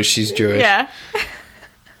she knows she's Jewish. Yeah.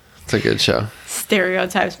 It's a good show.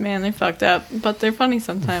 Stereotypes, man, they're fucked up, but they're funny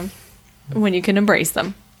sometimes when you can embrace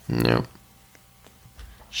them. Yeah.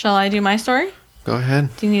 Shall I do my story? Go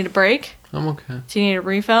ahead. Do you need a break? I'm okay. Do you need a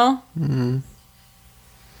refill? Mm-hmm.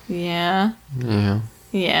 Yeah. Yeah.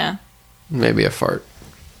 Yeah. Maybe a fart.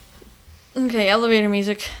 Okay, elevator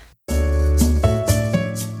music.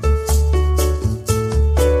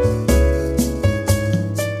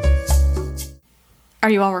 Are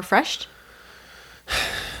you all refreshed?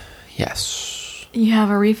 Yes. You have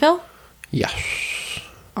a refill? Yes.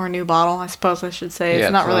 Or a new bottle, I suppose I should say.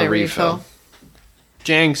 It's not really a refill.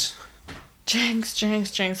 Jinx.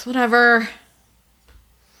 Jinx. Whatever.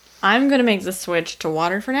 I'm going to make the switch to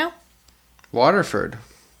Waterford now. Waterford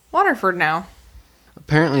now.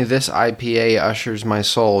 Apparently this IPA ushers my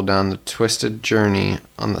soul down the twisted journey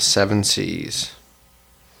on the 7 seas.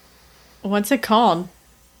 What's it called?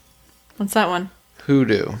 What's that one?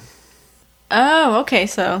 Hoodoo. Oh, okay,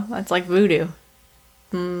 so that's like voodoo.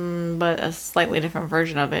 But a slightly different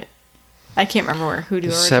version of it. I can't remember where hoodoo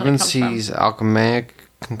originally comes from. 7 Seas alchemic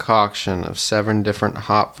concoction of 7 different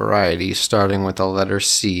hop varieties, starting with the letter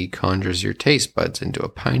C, conjures your taste buds into a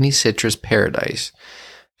piney citrus paradise,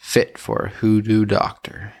 fit for a hoodoo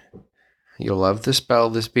doctor. You'll love the spell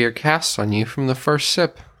this beer casts on you from the first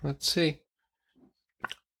sip. Let's see.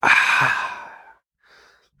 Love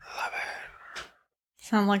it.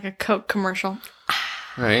 Sound like a Coke commercial.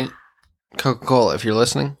 Right? Coca-Cola, if you're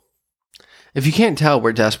listening. If you can't tell,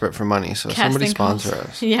 we're desperate for money, so somebody sponsor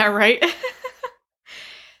us. Yeah, right?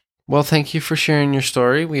 Well, thank you for sharing your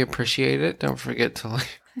story. We appreciate it. Don't forget to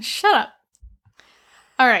like... Shut up.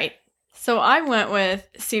 All right. So I went with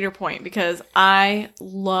Cedar Point because I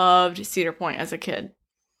loved Cedar Point as a kid.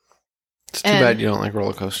 It's too bad you don't like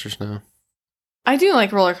roller coasters now. I do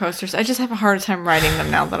like roller coasters. I just have a harder time riding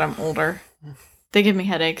them now that I'm older. They give me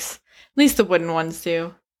headaches. At least the wooden ones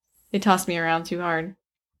do. They toss me around too hard.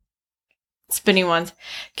 Spinny ones.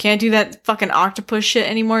 Can't do that fucking octopus shit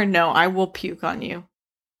anymore. No, I will puke on you.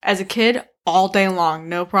 As a kid, all day long,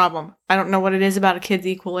 no problem. I don't know what it is about a kid's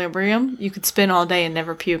equilibrium. You could spin all day and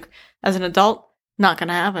never puke. As an adult, not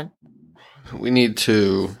gonna happen. We need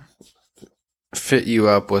to fit you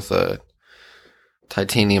up with a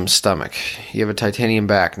titanium stomach. You have a titanium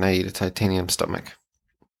back, now you need a titanium stomach.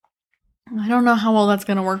 I don't know how well that's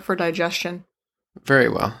gonna work for digestion. Very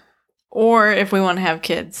well. Or if we want to have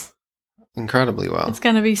kids. Incredibly well. It's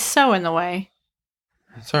gonna be so in the way.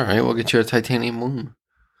 It's alright, we'll get you a titanium womb.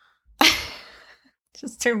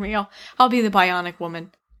 Just turn me off. I'll be the bionic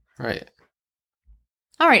woman. Right.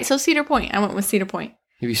 Alright, so Cedar Point. I went with Cedar Point.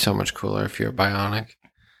 You'd be so much cooler if you're bionic.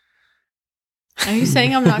 Are you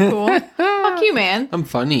saying I'm not cool? Fuck you, man. I'm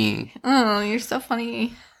funny. Oh, you're so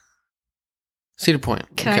funny. Cedar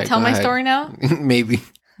Point. Can I tell my story now? Maybe.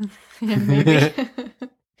 Yeah, maybe.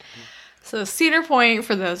 So Cedar Point,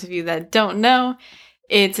 for those of you that don't know,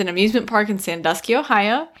 it's an amusement park in Sandusky,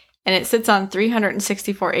 Ohio, and it sits on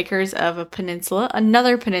 364 acres of a peninsula,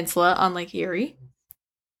 another peninsula on Lake Erie.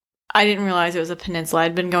 I didn't realize it was a peninsula.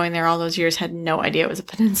 I'd been going there all those years, had no idea it was a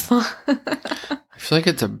peninsula. I feel like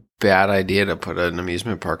it's a bad idea to put an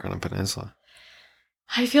amusement park on a peninsula.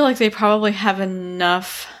 I feel like they probably have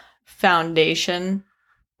enough foundation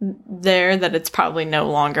there that it's probably no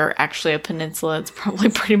longer actually a peninsula. It's probably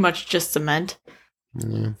pretty much just cement.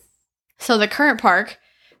 Yeah. So the current park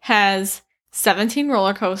has 17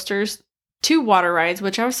 roller coasters, 2 water rides,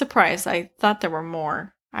 which I was surprised. I thought there were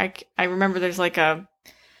more. I remember there's like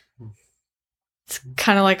it's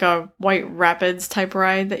kind of like a White Rapids type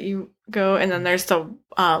ride that you go, and then there's the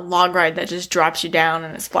log ride that just drops you down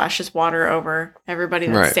and it splashes water over everybody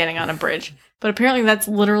that's standing on a bridge. But apparently that's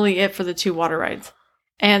literally it for the 2 water rides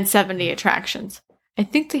and 70 attractions. I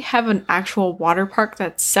think they have an actual water park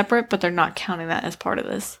that's separate, but they're not counting that as part of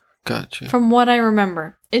this. Gotcha. From what I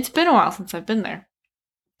remember. It's been a while since I've been there.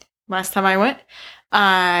 Last time I went,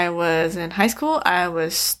 I was in high school. I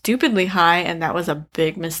was stupidly high, and that was a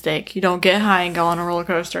big mistake. You don't get high and go on a roller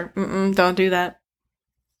coaster. Don't do that.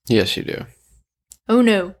 Yes, you do. Oh,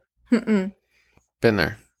 no. Been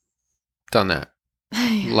there. Done that.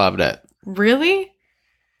 Loved it. Really?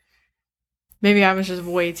 Maybe I was just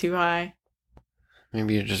way too high.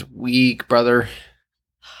 Maybe you're just weak, brother.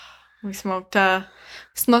 We smoked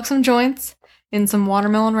some joints in some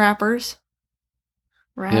watermelon wrappers.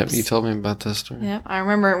 Wraps. Yep, you told me about this story. Yep, I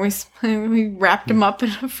remember we wrapped them up in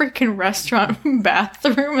a freaking restaurant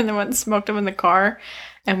bathroom and then went and smoked them in the car,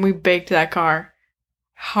 and we baked that car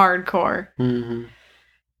hardcore. Mm-hmm.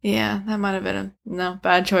 Yeah, that might have been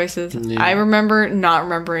bad choices. Yeah. I remember not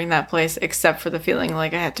remembering that place except for the feeling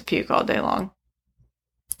like I had to puke all day long.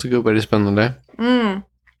 It's a good way to spend the day.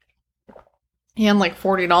 And like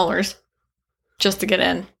 $40 just to get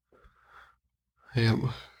in. Yep.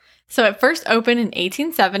 So it first opened in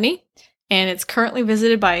 1870, and it's currently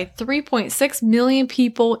visited by 3.6 million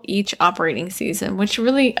people each operating season, which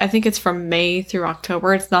really, I think it's from May through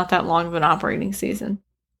October. It's not that long of an operating season.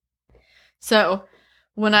 So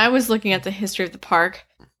when I was looking at the history of the park,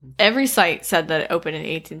 every site said that it opened in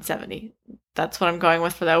 1870. That's what I'm going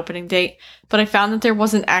with for the opening date. But I found that there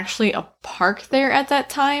wasn't actually a park there at that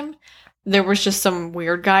time. There was just some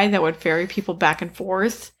weird guy that would ferry people back and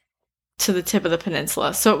forth to the tip of the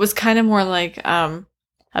peninsula. So it was kind of more like a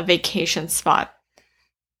vacation spot.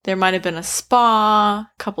 There might have been a spa,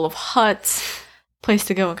 a couple of huts, place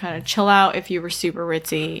to go and kind of chill out if you were super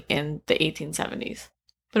ritzy in the 1870s.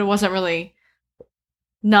 But it wasn't really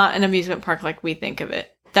not an amusement park like we think of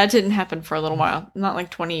it. That didn't happen for a little while, not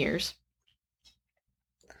like 20 years.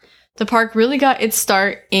 The park really got its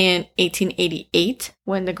start in 1888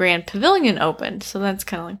 when the Grand Pavilion opened. So that's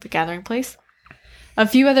kind of like the gathering place. A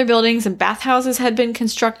few other buildings and bathhouses had been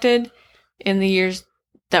constructed in the years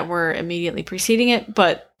that were immediately preceding it,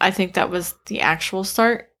 but I think that was the actual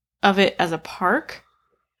start of it as a park.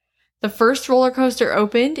 The first roller coaster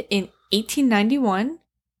opened in 1891,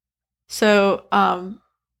 so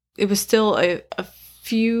it was still a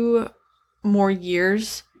few more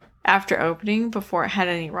years after opening before it had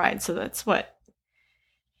any rides, so that's what?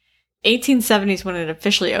 1870s when it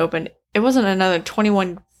officially opened. It wasn't another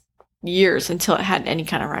 21 years until it had any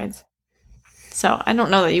kind of rides. So I don't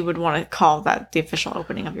know that you would want to call that the official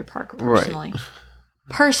opening of your park personally. Right.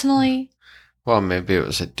 Personally. Well, maybe it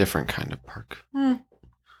was a different kind of park.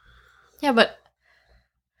 Yeah, but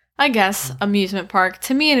I guess amusement park.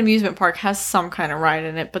 To me, an amusement park has some kind of ride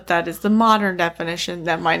in it, but that is the modern definition.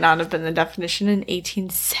 That might not have been the definition in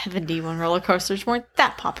 1870 when roller coasters weren't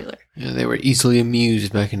that popular. Yeah, they were easily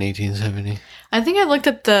amused back in 1870. I think I looked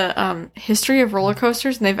at the history of roller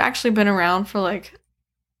coasters, and they've actually been around for like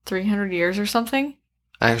 300 years or something.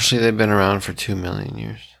 Actually, they've been around for 2 million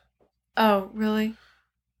years. Oh, really?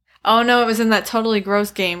 Oh, no, it was in that Totally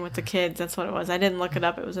Gross game with the kids. That's what it was. I didn't look it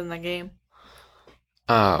up. It was in the game.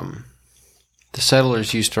 The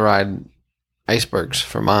settlers used to ride icebergs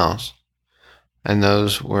for miles, and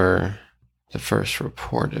those were the first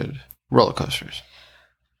reported roller coasters.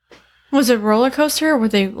 Was it roller coaster, or were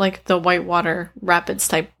they like the whitewater rapids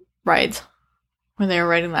type rides, where they were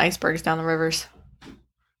riding the icebergs down the rivers?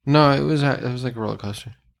 No, it was like a roller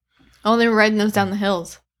coaster. Oh, they were riding those down the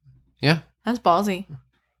hills. Yeah, that's ballsy.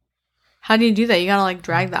 How do you do that? You gotta like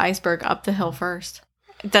drag the iceberg up the hill first.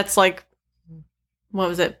 That's like, what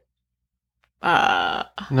was it?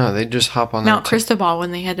 No, they just hop on Mount Cristobal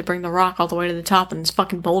when they had to bring the rock all the way to the top and it's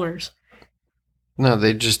fucking boulders. No,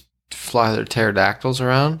 they just fly their pterodactyls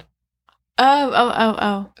around.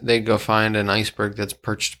 Oh. They go find an iceberg that's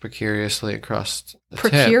perched precariously across the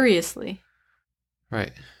Precariously? Tip.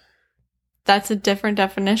 Right. That's a different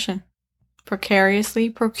definition.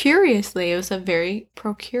 Precariously. It was a very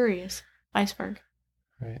precarious iceberg.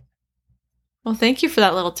 Right. Well, thank you for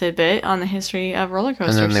that little tidbit on the history of roller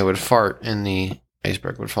coasters. And then they would fart and the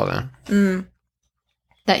iceberg would fall down.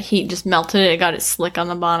 That heat just melted it. It got it slick on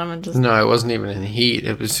the bottom and just... No, it wasn't even in heat.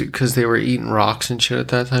 It was because they were eating rocks and shit at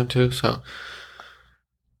that time too, so...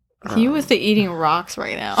 You with the eating rocks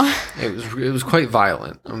right now. It was quite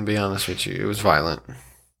violent, I'm going to be honest with you. It was violent.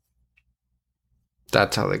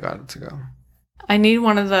 That's how they got it to go. I need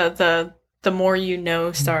one of the more you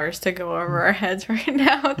know stars to go over our heads right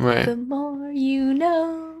now. Right. The more you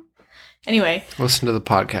know. Anyway. Listen to the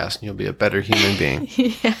podcast and you'll be a better human being.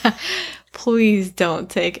 Yeah. Please don't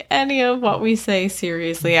take any of what we say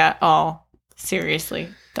seriously at all. Seriously.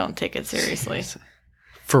 Don't take it seriously.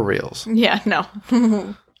 For reals. Yeah, no.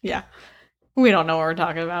 Yeah. We don't know what we're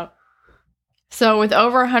talking about. So with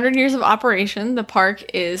over 100 years of operation, the park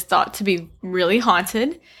is thought to be really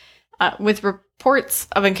haunted, with reports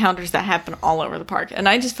of encounters that happen all over the park. And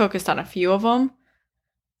I just focused on a few of them.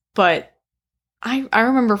 But I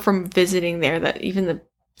remember from visiting there that even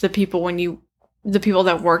the people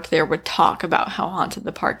that worked there would talk about how haunted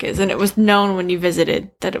the park is. And it was known when you visited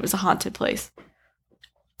that it was a haunted place.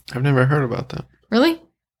 I've never heard about that. Really?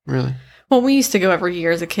 Really? Well, we used to go every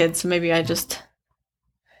year as a kid, so maybe I just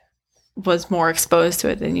was more exposed to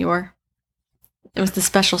it than you were. It was the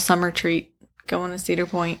special summer treat going to Cedar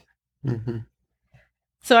Point. Mm-hmm.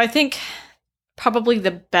 So I think probably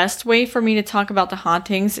the best way for me to talk about the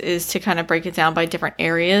hauntings is to kind of break it down by different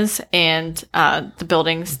areas and the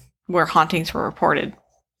buildings where hauntings were reported,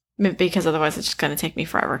 because otherwise it's just going to take me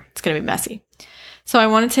forever. It's going to be messy. So I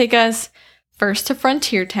want to take us first to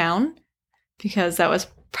Frontier Town, because that was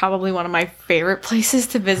probably one of my favorite places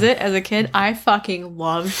to visit as a kid. I fucking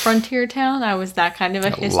loved Frontier Town. I was that kind of a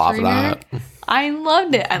history nerd. I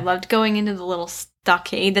loved it. I loved going into the little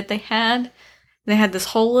stockade that they had. They had this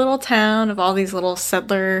whole little town of all these little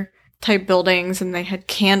settler type buildings, and they had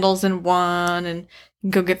candles in one, and you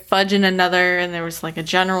could go get fudge in another, and there was like a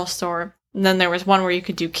general store. And then there was one where you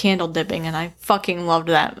could do candle dipping, and I fucking loved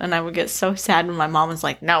that. And I would get so sad when my mom was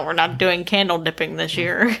like, no, we're not doing candle dipping this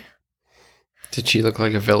year. Did she look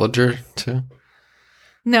like a villager, too?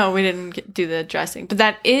 No, we didn't do the dressing. But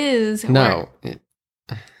that is... No.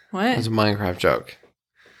 What? It was a Minecraft joke.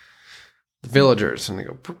 The villagers, and they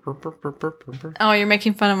go... Burr, burr, burr, burr, burr, burr. Oh, you're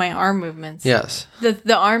making fun of my arm movements. Yes.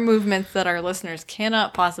 The arm movements that our listeners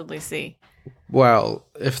cannot possibly see. Well,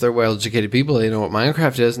 if they're well-educated people, they know what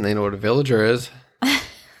Minecraft is, and they know what a villager is.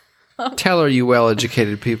 Tell her, you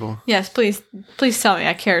well-educated people. Yes, please tell me.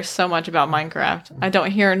 I care so much about Minecraft. I don't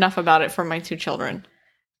hear enough about it from my 2 children.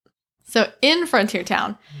 So in Frontier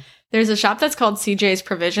Town, there's a shop that's called CJ's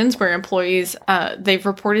Provisions, where employees, they've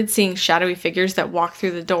reported seeing shadowy figures that walk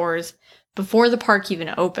through the doors before the park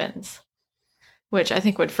even opens, which I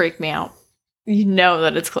think would freak me out. You know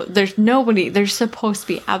that it's closed. There's supposed to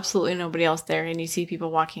be absolutely nobody else there, and you see people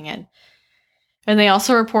walking in. And they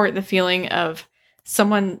also report the feeling of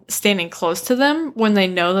someone standing close to them when they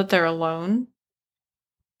know that they're alone.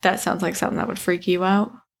 That sounds like something that would freak you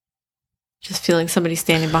out. Just feeling somebody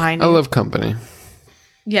standing behind you. I love company.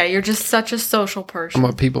 Yeah, you're just such a social person. I'm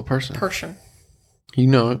a people person. You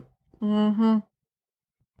know it. Mm-hmm.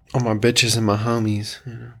 All my bitches and my homies.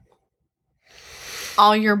 Yeah.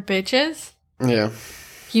 All your bitches? Yeah.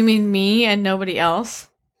 You mean me and nobody else?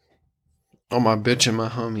 All my bitch and my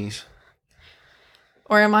homies.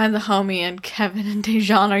 Or am I the homie and Kevin and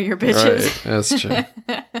Dejan are your bitches? Right, that's true.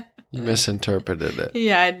 You misinterpreted it.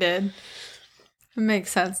 Yeah, I did. It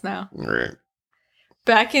makes sense now. Right.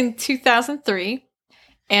 Back in 2003,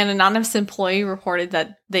 an anonymous employee reported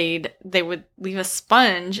that they would leave a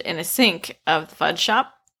sponge in a sink of the fudge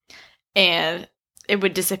shop, and it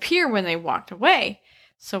would disappear when they walked away.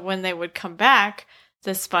 So when they would come back,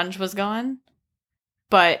 the sponge was gone.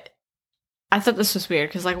 But I thought this was weird,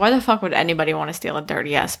 because, like, why the fuck would anybody want to steal a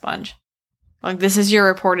dirty-ass sponge? Like, this is your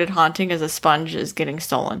reported haunting, as a sponge is getting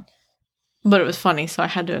stolen. But it was funny, so I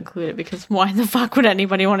had to include it, because why the fuck would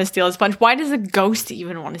anybody want to steal a sponge? Why does a ghost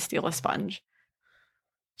even want to steal a sponge?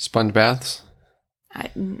 Sponge baths?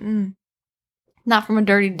 Not from a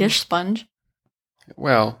dirty dish sponge.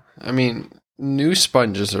 Well, I mean, new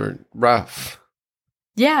sponges are rough.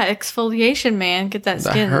 Yeah, exfoliation, man. Get that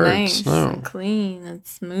skin nice and clean and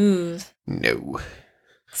smooth. No.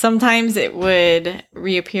 Sometimes it would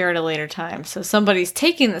reappear at a later time. So somebody's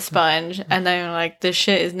taking the sponge and they're like, this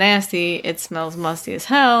shit is nasty. It smells musty as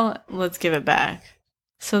hell. Let's give it back.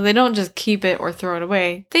 So they don't just keep it or throw it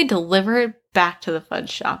away. They deliver it back to the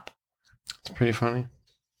fudge shop. It's pretty funny.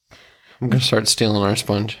 I'm going to start stealing our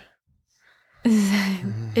sponge.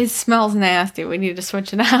 It smells nasty. We need to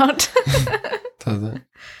switch it out. Does it?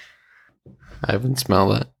 I haven't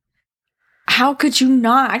smelled it. How could you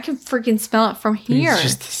not? I can freaking smell it from here. It's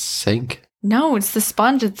just the sink. No, it's the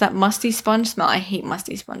sponge. It's that musty sponge smell. I hate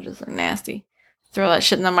musty sponges. They're nasty. Throw that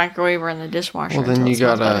shit in the microwave or in the dishwasher. Well, then you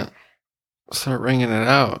gotta start wringing it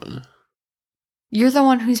out. You're the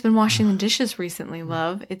one who's been washing the dishes recently,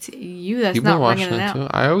 love. It's you that's You've not been washing wringing it out. Too.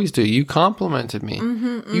 I always do. You complimented me.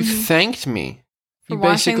 You thanked me. For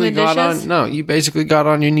washing the dishes? You basically got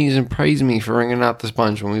on your knees and praised me for wringing out the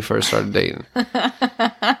sponge when we first started dating.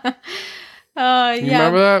 You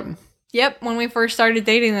remember that? Yep, when we first started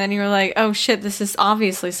dating, then you were like, oh shit, this is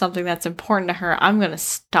obviously something that's important to her. I'm going to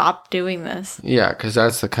stop doing this. Yeah, because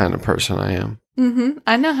that's the kind of person I am.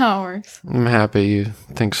 I know how it works. I'm happy you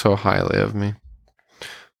think so highly of me.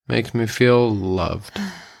 Makes me feel loved.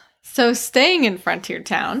 So staying in Frontier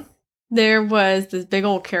Town, there was this big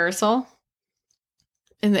old carousel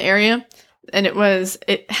in the area, and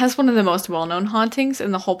it has one of the most well-known hauntings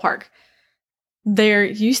in the whole park. There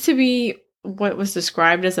used to be what was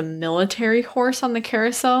described as a military horse on the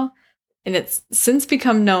carousel, and it's since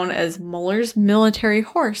become known as Muller's military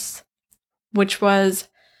horse, which was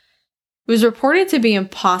reported to be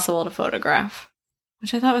impossible to photograph,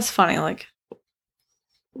 which I thought was funny. Like,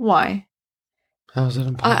 why? How is it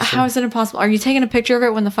impossible? How is it impossible? Are you taking a picture of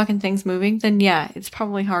it when the fucking thing's moving? Then yeah, it's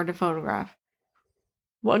probably hard to photograph.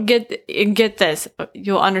 Well, get this.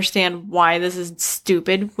 You'll understand why this is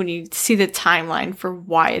stupid when you see the timeline for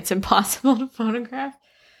why it's impossible to photograph.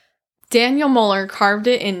 Daniel Muller carved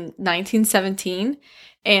it in 1917.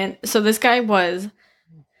 And so this guy was,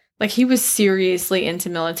 like, he was seriously into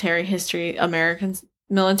military history, American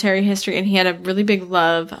military history, and he had a really big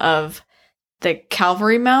love of the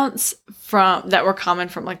cavalry mounts that were common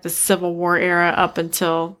from, like, the Civil War era up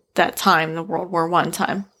until that time, the World War I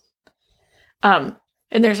time.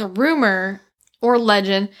 And there's a rumor or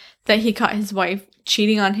legend that he caught his wife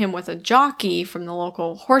cheating on him with a jockey from the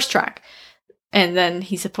local horse track. And then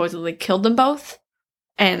he supposedly killed them both.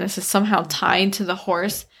 And this is somehow tied to the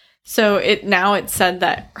horse. So it's said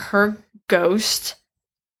that her ghost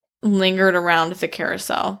lingered around the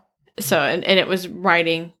carousel. So, and it was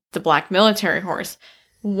riding the black military horse.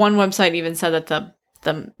 One website even said that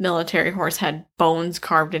the military horse had bones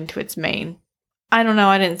carved into its mane. I don't know.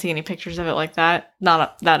 I didn't see any pictures of it like that.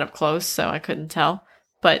 Not that up close, so I couldn't tell.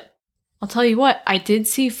 But I'll tell you what, I did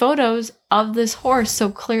see photos of this horse, so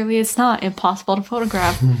clearly it's not impossible to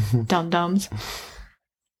photograph. Dum-dums.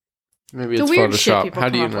 Maybe it's Photoshop. How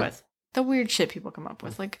do you know? The weird shit people come up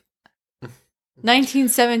with. Like,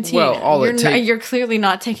 1917. Well, you're clearly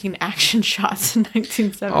not taking action shots in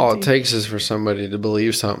 1917. All it takes is for somebody to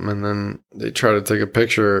believe something, and then they try to take a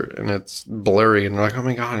picture, and it's blurry, and they're like, oh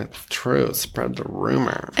my god, it's true. Spread the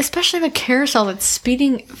rumor. Especially the carousel that's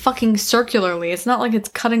speeding fucking circularly. It's not like it's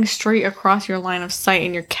cutting straight across your line of sight,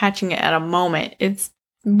 and you're catching it at a moment. It's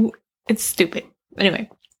stupid. Anyway.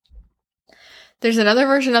 There's another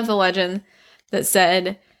version of the legend that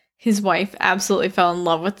said his wife absolutely fell in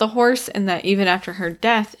love with the horse, and that even after her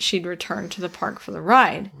death, she'd return to the park for a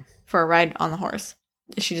ride on the horse.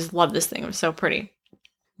 She just loved this thing. It was so pretty.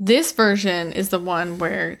 This version is the one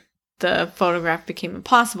where the photograph became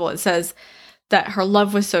impossible. It says that her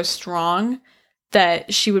love was so strong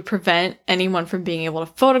that she would prevent anyone from being able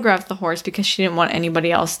to photograph the horse because she didn't want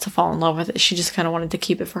anybody else to fall in love with it. She just kind of wanted to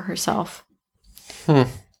keep it for herself.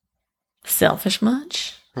 Selfish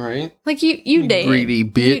much? Right. Like, you did. Greedy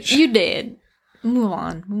bitch. You did. Move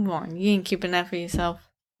on. You ain't keeping that for yourself.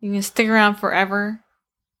 You can stick around forever.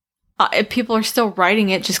 If people are still writing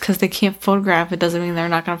it just because they can't photograph it doesn't mean they're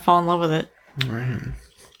not going to fall in love with it. Right.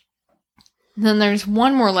 Then there's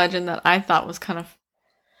one more legend that I thought was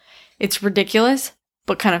it's ridiculous,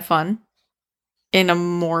 but kind of fun. In a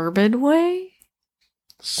morbid way.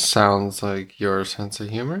 Sounds like your sense of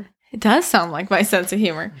humor. It does sound like my sense of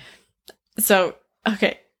humor. So,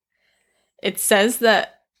 okay. It says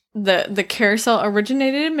that the carousel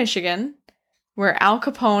originated in Michigan, where Al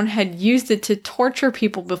Capone had used it to torture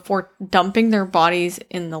people before dumping their bodies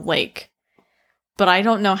in the lake. But I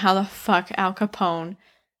don't know how the fuck Al Capone,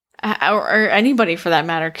 or anybody for that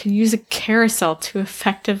matter, can use a carousel to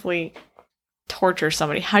effectively torture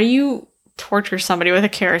somebody. How do you torture somebody with a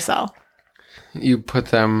carousel? You tie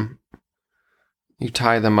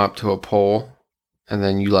them up to a pole, and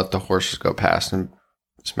then you let the horses go past and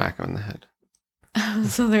smack them in the head.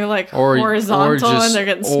 So they're like horizontal and they're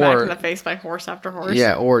getting smacked in the face by horse after horse?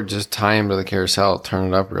 Yeah, or just tie them to the carousel, turn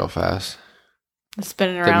it up real fast.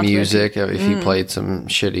 Spinning around. The music, if you played some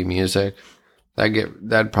shitty music,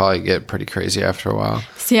 that'd probably get pretty crazy after a while.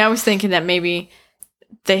 See, I was thinking that maybe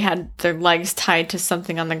they had their legs tied to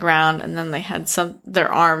something on the ground, and then they had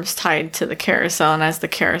their arms tied to the carousel, and as the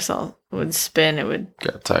carousel would spin, it would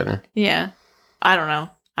get tighter. Yeah. I don't know.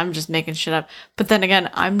 I'm just making shit up. But then again,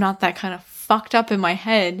 I'm not that kind of fucked up in my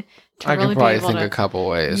head to I really could probably be able think to... a couple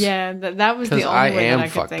ways. Yeah, that was the only way that I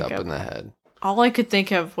could think of. I am fucked up in the head. All I could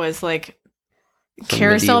think of was like Some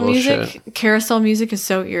carousel medieval music. shit. Carousel music is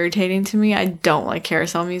so irritating to me. I don't like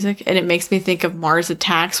carousel music. And it makes me think of Mars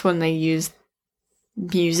Attacks when they use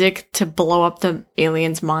music to blow up the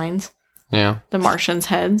aliens' minds. Yeah. The Martians'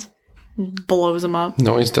 heads. Blows them up.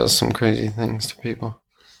 Noise does some crazy things to people.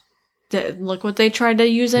 Look what they tried to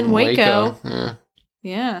use in Waco. Yeah.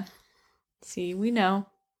 Yeah. See, we know.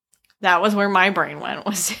 That was where my brain went,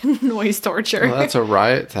 was in noise torture. Well, that's a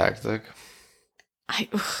riot tactic.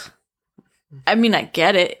 I mean, I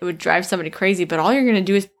get it. It would drive somebody crazy, but all you're going to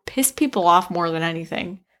do is piss people off more than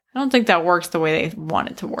anything. I don't think that works the way they want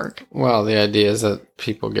it to work. Well, the idea is that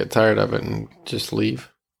people get tired of it and just leave.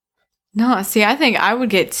 No, see, I think I would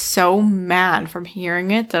get so mad from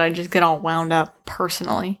hearing it that I just get all wound up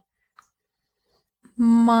personally.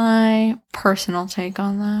 My personal take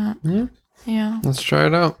on that. Yeah. Yeah. Let's try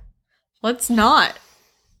it out. Let's not.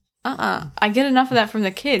 I get enough of that from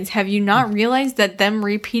the kids. Have you not realized that them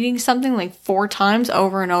repeating something like 4 times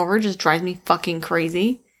over and over just drives me fucking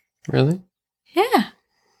crazy? Really? Yeah.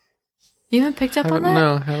 You haven't picked up on that?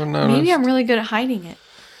 No, haven't noticed. Maybe I'm really good at hiding it.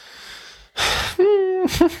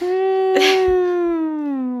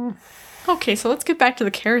 Okay, so let's get back to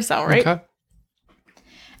the carousel, right? Okay.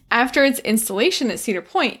 After its installation at Cedar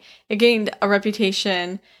Point, it gained a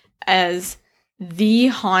reputation as the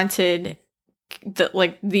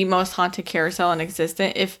most haunted carousel in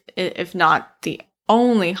existence, if not the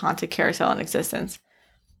only haunted carousel in existence.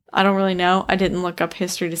 I don't really know. I didn't look up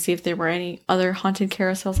history to see if there were any other haunted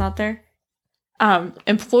carousels out there.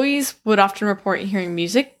 Employees would often report hearing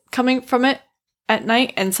music coming from it at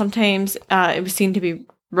night, and sometimes it was seen to be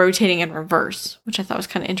rotating in reverse, which I thought was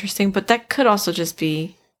kind of interesting, but that could also just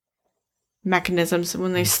be mechanisms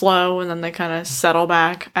when they slow and then they kind of settle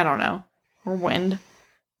back. I don't know. Or wind.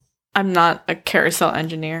 I'm not a carousel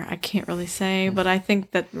engineer. I can't really say, but I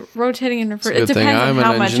think that rotating in reverse, it depends on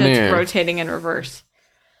how much it's rotating in reverse.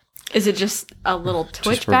 Is it just a little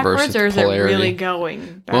twitch backwards, or is it really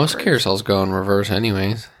going backwards? Most carousels go in reverse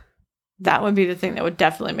anyways. That would be the thing that would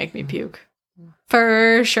definitely make me puke.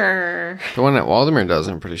 For sure. The one at Waldemar does,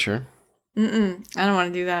 I'm pretty sure. I don't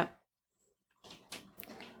want to do that.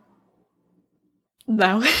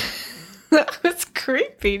 No. That was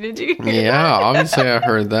creepy. Did you hear that? Obviously I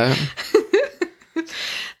heard that.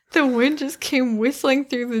 The wind just came whistling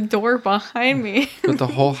through the door behind me. But the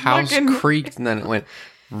whole house creaked and then it went...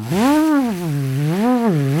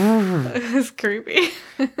 It was creepy.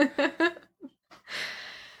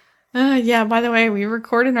 Yeah, by the way, we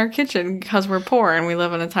record in our kitchen because we're poor and we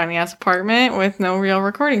live in a tiny ass apartment with no real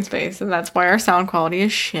recording space. And that's why our sound quality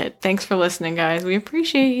is shit. Thanks for listening, guys. We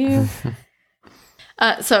appreciate you.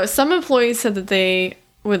 So some employees said that they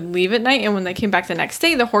would leave at night, and when they came back the next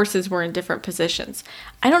day, the horses were in different positions.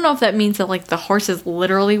 I don't know if that means that like the horses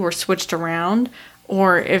literally were switched around,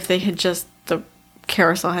 or if they had just, the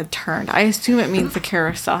carousel had turned. I assume it means the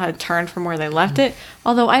carousel had turned from where they left it.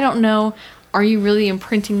 Although I don't know. Are you really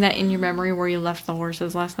imprinting that in your memory where you left the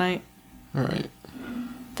horses last night? All right.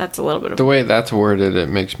 That's a little bit of... The way that's worded, it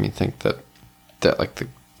makes me think that like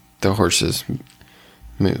the horses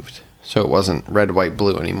moved. So it wasn't red, white,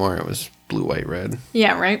 blue anymore. It was blue, white, red.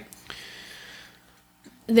 Yeah, right.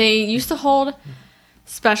 They used to hold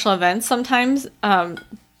special events sometimes, and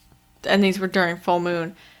these were during full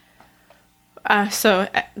moon. So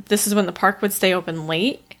this is when the park would stay open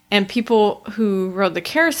late, and people who rode the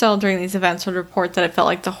carousel during these events would report that it felt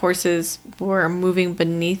like the horses were moving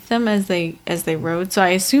beneath them as they rode. So I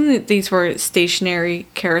assume that these were stationary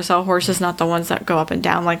carousel horses, not the ones that go up and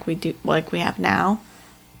down like we have now.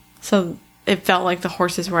 So it felt like the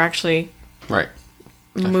horses were actually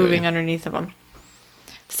moving underneath of them.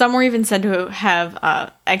 Some were even said to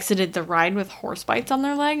have exited the ride with horse bites on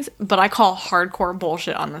their legs, but I call hardcore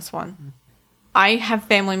bullshit on this one. I have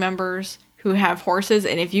family members who have horses,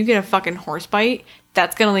 and if you get a fucking horse bite,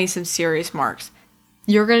 that's going to leave some serious marks.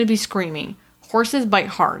 You're going to be screaming. Horses bite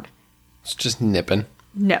hard. It's just nipping.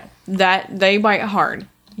 No, they bite hard.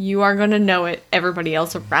 You are going to know it. Everybody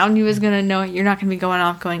else around you is going to know it. You're not going to be going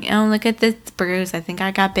off going, oh, look at this bruise. I think I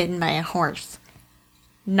got bitten by a horse.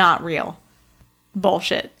 Not real.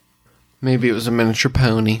 Bullshit. Maybe it was a miniature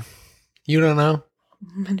pony. You don't know.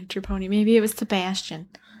 Miniature pony. Maybe it was Sebastian.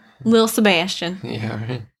 Lil Sebastian. Yeah,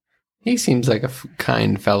 right. He seems like a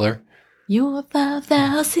kind feller. You're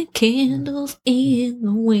 5,000 candles in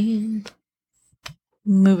the wind.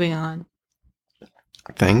 Moving on.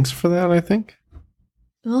 Thanks for that, I think.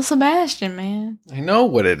 Little Sebastian, man. I know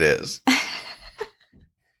what it is.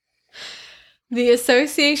 The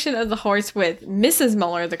association of the horse with Mrs.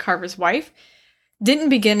 Muller, the carver's wife, didn't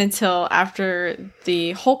begin until after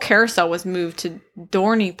the whole carousel was moved to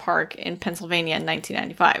Dorney Park in Pennsylvania in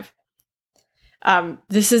 1995.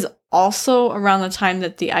 This is also around the time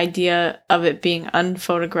that the idea of it being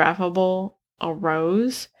unphotographable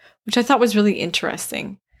arose, which I thought was really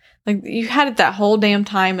interesting. Like, you had it that whole damn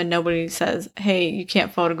time and nobody says, hey, you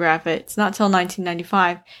can't photograph it. It's not till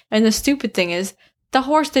 1995. And the stupid thing is, the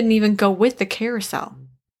horse didn't even go with the carousel.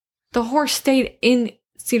 The horse stayed in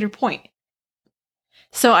Cedar Point.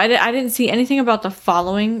 So I didn't see anything about the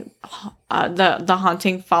following, the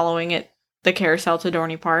hunting following it, the carousel to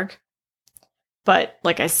Dorney Park. But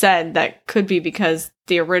like I said, that could be because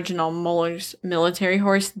the original Muller's military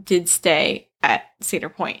horse did stay at Cedar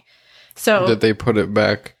Point. So did they put it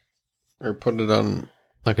back or put it on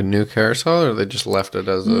like a new carousel, or they just left it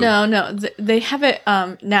as a... No. They have it,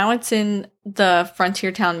 now it's in the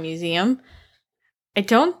Frontier Town Museum. I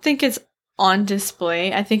don't think it's on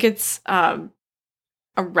display. I think it's a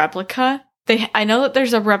replica. I know that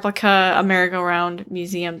there's a replica, a merry-go-round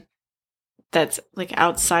museum that's like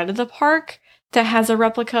outside of the park that has a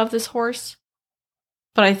replica of this horse.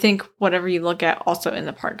 But I think whatever you look at also in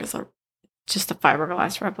the park is just a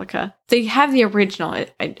fiberglass replica. They have the original.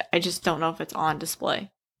 I just don't know if it's on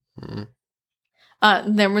display.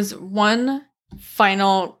 There was one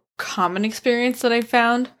final common experience that I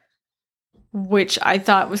found, which I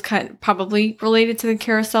thought was kind of probably related to the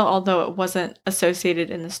carousel, although it wasn't associated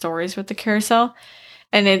in the stories with the carousel.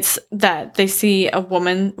 And it's that they see a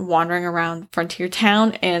woman wandering around Frontier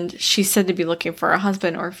Town, and she's said to be looking for a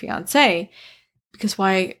husband or a fiancé. Because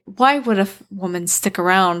why would a woman stick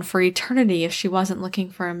around for eternity if she wasn't looking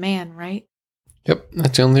for a man, right? Yep,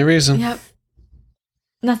 that's the only reason. Yep.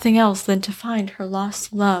 Nothing else than to find her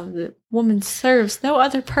lost love. The woman serves no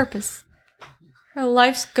other purpose. Her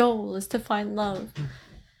life's goal is to find love.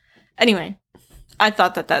 Anyway, I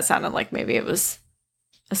thought that sounded like maybe it was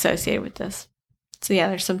associated with this. So yeah,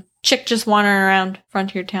 there's some chick just wandering around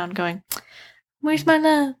Frontier Town going, where's my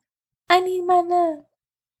love? I need my love.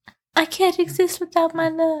 I can't exist without my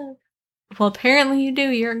love. Well, apparently you do.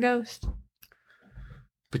 You're a ghost.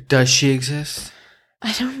 But does she exist?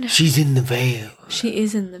 I don't know. She's in the veil. She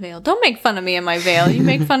is in the veil. Don't make fun of me in my veil. You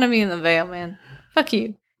make fun of me in the veil, man. Fuck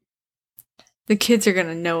you. The kids are going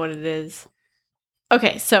to know what it is.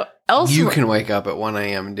 Okay, so elsewhere... You can wake up at 1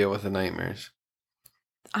 a.m. and deal with the nightmares.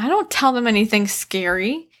 I don't tell them anything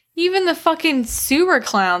scary. Even the fucking sewer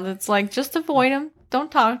clowns, it's like, just avoid them. Don't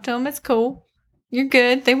talk to them. It's cool. You're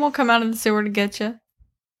good. They won't come out of the sewer to get you.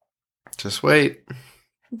 Just wait.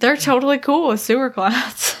 They're totally cool with sewer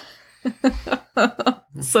clowns.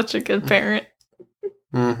 Such a good parent.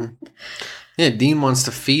 Mm-hmm. Yeah, Dean wants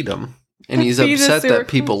to feed them. And he's upset that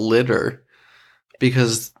people litter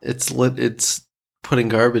because it's putting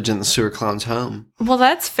garbage in the sewer clown's home. Well,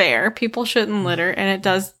 that's fair. People shouldn't litter, and it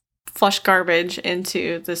does flush garbage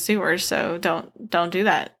into the sewer, so don't do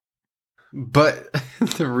that. But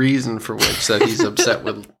the reason for which that he's upset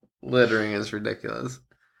with littering is ridiculous.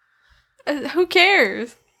 Who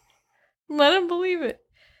cares? Let him believe it.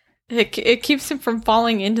 It keeps him from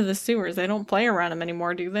falling into the sewers. They don't play around him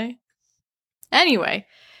anymore, do they? Anyway,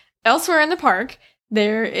 elsewhere in the park,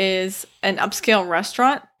 there is an upscale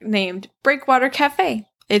restaurant named Breakwater Cafe.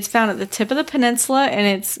 It's found at the tip of the peninsula, and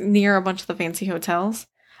it's near a bunch of the fancy hotels.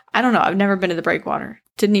 I don't know. I've never been to the Breakwater.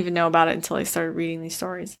 Didn't even know about it until I started reading these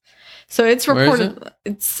stories. So it's reported. Where is it?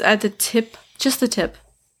 It's at the tip. Just the tip.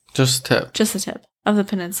 Just the tip. Just the tip of the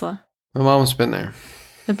peninsula. My mom's been there.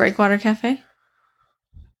 The Breakwater Cafe?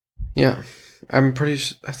 Yeah. I'm pretty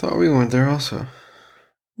sure. I thought we went there also.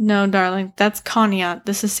 No, darling. That's Conneaut.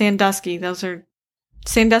 This is Sandusky.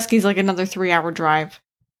 Sandusky's like another 3-hour drive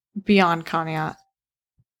beyond Conneaut.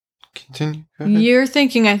 Continue. You're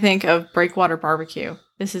thinking, I think, of Breakwater Barbecue.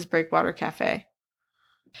 This is Breakwater Cafe.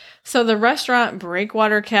 So the restaurant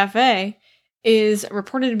Breakwater Cafe is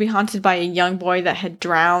reported to be haunted by a young boy that had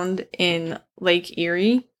drowned in Lake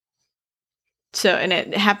Erie. And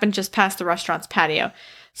it happened just past the restaurant's patio.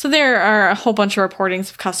 So there are a whole bunch of reportings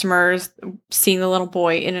of customers seeing the little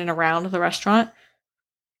boy in and around the restaurant.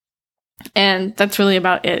 And that's really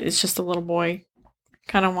about it. It's just a little boy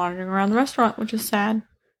kind of wandering around the restaurant, which is sad.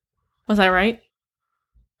 Was I right?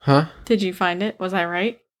 Huh? Did you find it? Was I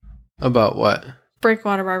right? About what?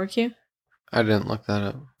 Breakwater Barbecue. I didn't look that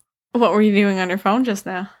up. What were you doing on your phone just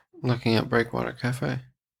now? Looking at Breakwater Cafe.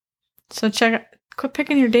 So quit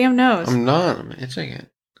picking your damn nose. I'm not. I'm itching it.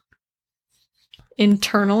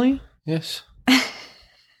 Internally? Yes.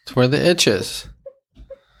 It's where the itch is.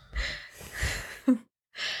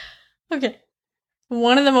 Okay.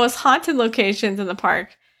 One of the most haunted locations in the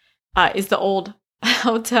park is the old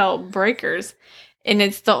Hotel Breakers. And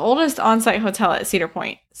it's the oldest on-site hotel at Cedar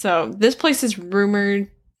Point. So this place is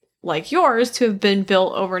rumored, like yours, to have been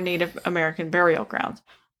built over Native American burial grounds,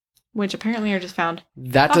 which apparently are just found.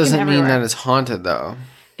 That doesn't mean that it's haunted, though.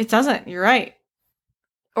 It doesn't. You're right.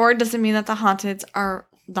 Or it doesn't mean that the haunteds are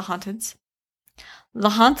the haunteds.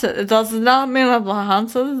 The haunted. It does not mean that the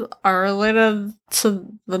haunted are related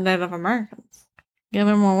to the Native Americans. Give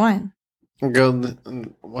me more wine.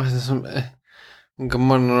 What is it?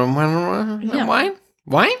 Yeah. Wine?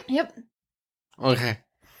 Wine? Yep. Okay.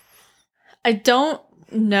 I don't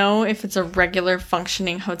know if it's a regular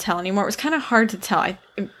functioning hotel anymore. It was kind of hard to tell.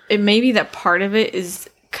 It may be that part of it is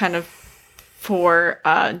kind of for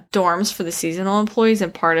dorms for the seasonal employees,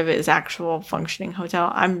 and part of it is actual functioning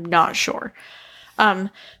hotel. I'm not sure.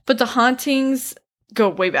 But the hauntings go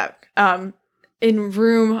way back. In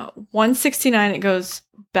room 169, it goes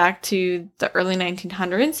back to the early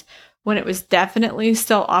 1900s when it was definitely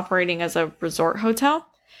still operating as a resort hotel.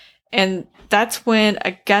 And that's when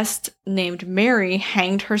a guest named Mary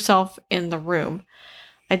hanged herself in the room.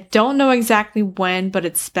 I don't know exactly when, but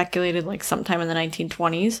it's speculated like sometime in the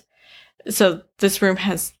 1920s. So this room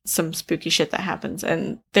has some spooky shit that happens.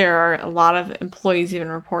 And there are a lot of employees even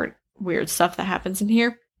report weird stuff that happens in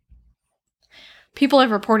here. People have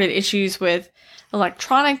reported issues with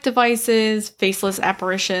electronic devices, faceless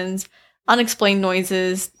apparitions, unexplained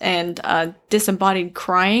noises, and disembodied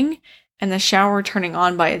crying, and the shower turning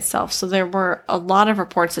on by itself. So there were a lot of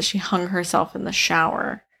reports that she hung herself in the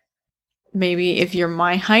shower. Maybe if you're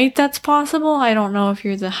my height, that's possible. I don't know if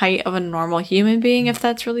you're the height of a normal human being, if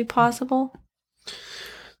that's really possible.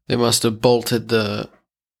 They must have bolted the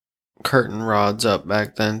curtain rods up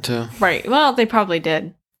back then, too. Right. Well, they probably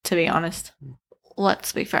did, to be honest.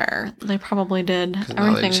 Let's be fair. They probably did.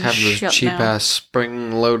 Everything's have those cheap-ass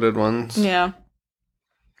spring-loaded ones. Yeah.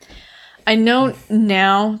 I know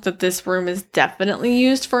now that this room is definitely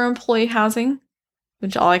used for employee housing,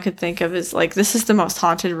 which all I could think of is, like, this is the most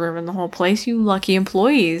haunted room in the whole place. You lucky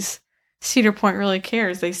employees. Cedar Point really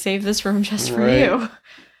cares. They saved this room just for you.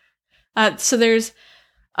 So there's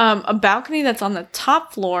a balcony that's on the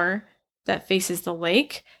top floor that faces the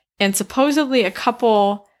lake, and supposedly a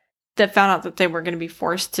couple that found out that they were going to be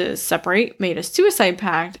forced to separate made a suicide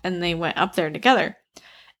pact, and they went up there together.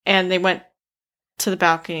 And they went to the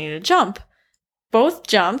balcony to jump. Both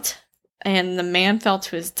jumped, and the man fell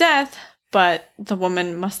to his death, but the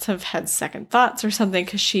woman must have had second thoughts or something,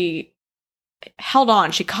 because she held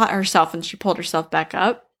on. She caught herself and she pulled herself back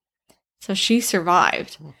up. So she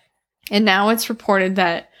survived. And now it's reported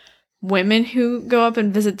that women who go up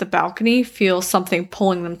and visit the balcony feel something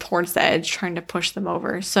pulling them towards the edge, trying to push them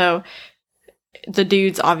over. So the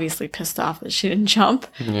dude's obviously pissed off that she didn't jump.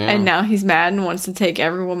 Yeah. And now he's mad and wants to take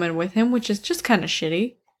every woman with him, which is just kind of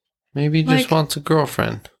shitty. Maybe he just wants a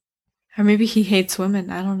girlfriend. Or maybe he hates women.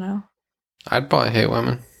 I don't know. I'd probably hate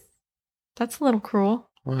women. That's a little cruel.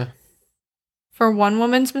 Why? For one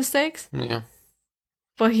woman's mistakes? Yeah.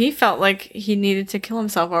 But he felt like he needed to kill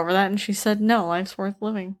himself over that, and she said, no, life's worth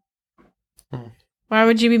living. Why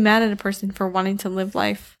would you be mad at a person for wanting to live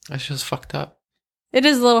life? That's just fucked up. It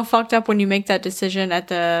is a little fucked up when you make that decision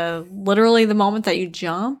at literally the moment that you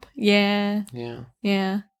jump. Yeah. Yeah.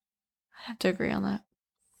 Yeah. I have to agree on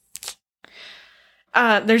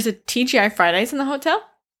that. There's a TGI Fridays in the hotel.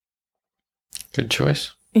 Good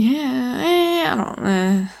choice. Yeah.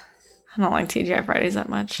 I don't like TGI Fridays that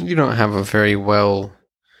much. You don't have a very well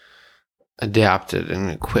adapted and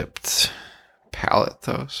equipped palate,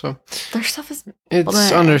 though, so their stuff is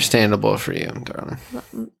understandable for you, darling.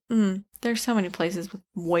 There's so many places with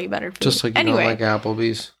way better food. Just like you don't like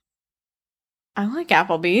Applebee's. I like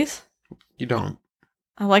Applebee's. You don't.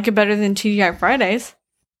 I like it better than TGI Fridays,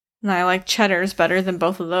 and I like Cheddar's better than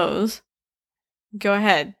both of those. Go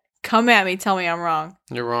ahead, come at me, tell me I'm wrong.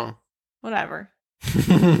 You're wrong. Whatever.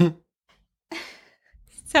 So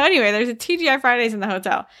anyway, there's a TGI Fridays in the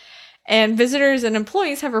hotel. And visitors and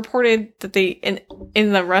employees have reported that they,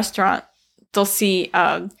 in the restaurant, they'll see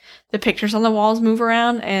the pictures on the walls move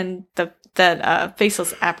around, and that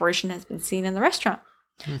faceless apparition has been seen in the restaurant.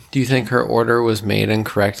 Do you think her order was made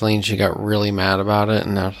incorrectly and she got really mad about it,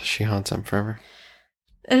 and now she haunts them forever?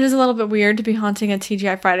 It is a little bit weird to be haunting a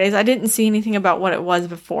TGI Fridays. I didn't see anything about what it was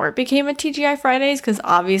before it became a TGI Fridays, because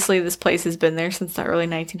obviously this place has been there since the early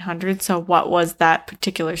 1900s. So what was that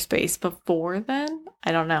particular space before then?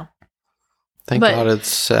 I don't know. Thank God it's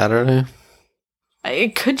Saturday.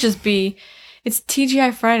 It could just be... It's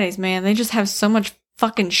TGI Fridays, man. They just have so much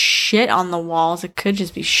fucking shit on the walls. It could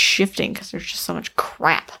just be shifting because there's just so much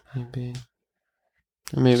crap. Maybe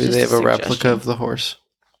they have a replica of the horse.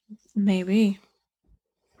 Maybe.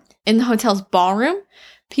 In the hotel's ballroom,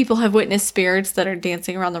 people have witnessed spirits that are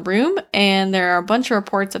dancing around the room, and there are a bunch of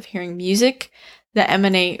reports of hearing music that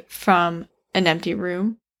emanate from an empty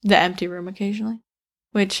room, the empty room occasionally,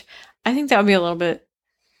 which I think that would be a little bit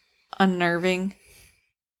unnerving.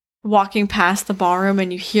 Walking past the ballroom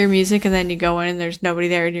and you hear music and then you go in and there's nobody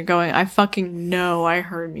there and you're going, I fucking know I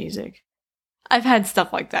heard music. I've had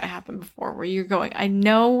stuff like that happen before where you're going, I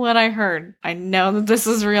know what I heard. I know that this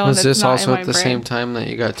is real. Was this also at the same time that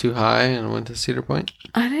you got too high and went to Cedar Point?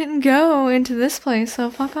 I didn't go into this place,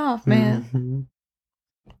 so fuck off, man. Mm-hmm.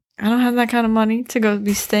 I don't have that kind of money to go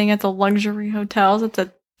be staying at the luxury hotels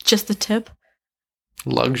at just the tip.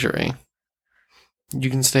 Luxury? You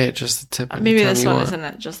can stay at just the tip. Maybe this one isn't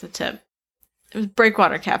at just the tip. It was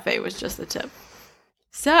Breakwater Cafe was just the tip.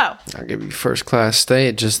 So I'll give you first class stay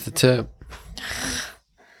at just the tip.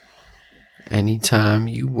 Anytime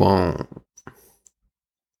you want.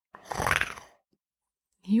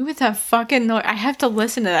 You with that fucking noise. I have to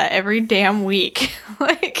listen to that every damn week.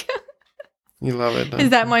 Like, you love it, don't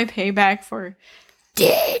is that my payback for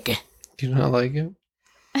dead? Do you not like it?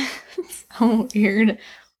 It's so weird.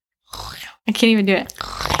 I can't even do it.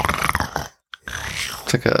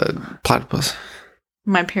 It's like a platypus.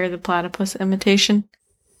 My Pierre the Platypus imitation.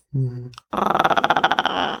 Mm-hmm.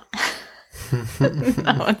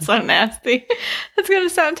 No, it's so nasty. That's going to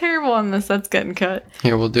sound terrible on this. That's getting cut.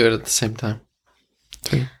 Here, we'll do it at the same time.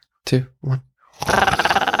 3, 2, 1. Oh,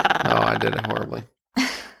 I did it horribly.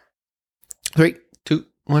 3, 2,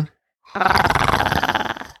 1.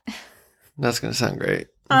 That's going to sound great.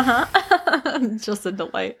 Just a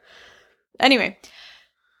delight. Anyway,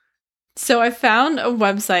 so I found a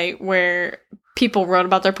website where people wrote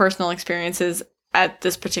about their personal experiences at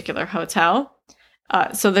this particular hotel.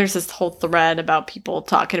 So there's this whole thread about people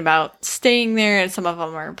talking about staying there, and some of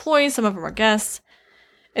them are employees, some of them are guests.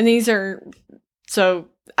 And these are, so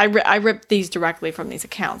I ripped these directly from these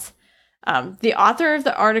accounts. The author of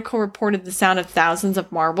the article reported the sound of thousands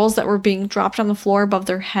of marbles that were being dropped on the floor above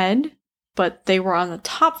their head, but they were on the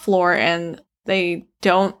top floor, and they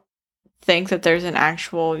don't think that there's an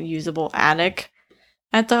actual usable attic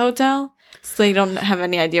at the hotel. So they don't have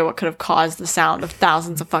any idea what could have caused the sound of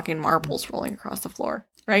thousands of fucking marbles rolling across the floor,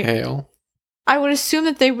 right? Hail. I would assume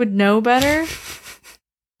that they would know better.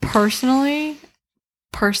 Personally,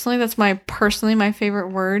 that's my favorite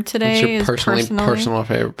word today. What's your personal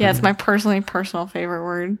favorite? Yeah, it's my personal favorite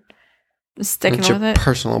word. I'm sticking What's with your it.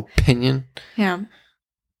 Personal opinion. Yeah.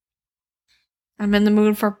 I'm in the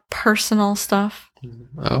mood for personal stuff.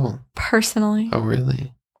 Oh. Personally. Oh,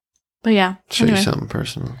 really? But yeah. Show you something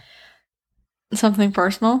personal. Something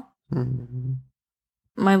personal? Mm-hmm.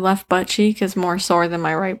 My left butt cheek is more sore than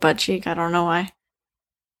my right butt cheek. I don't know why.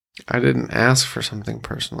 I didn't ask for something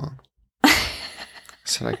personal. I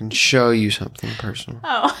said I can show you something personal.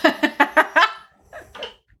 Oh. I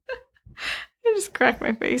just cracked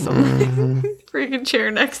my face on the freaking chair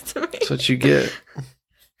next to me. That's what you get.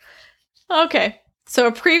 Okay. So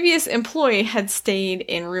a previous employee had stayed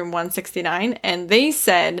in room 169, and they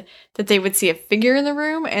said that they would see a figure in the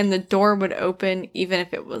room and the door would open even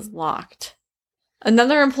if it was locked.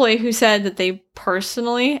 Another employee who said that they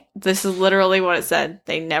personally, this is literally what it said,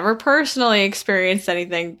 they never personally experienced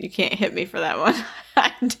anything. You can't hit me for that one.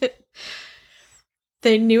 I did.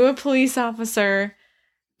 They knew a police officer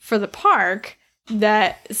for the park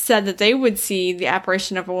that said that they would see the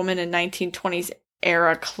apparition of a woman in 1920s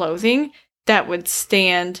era clothing that would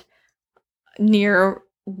stand near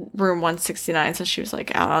room 169. So she was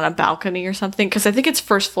like out on a balcony or something. Because I think it's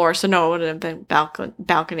first floor. So no, it wouldn't have been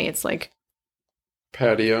balcony. It's like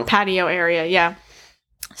patio area. Yeah.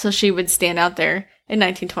 So she would stand out there in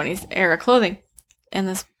 1920s era clothing. And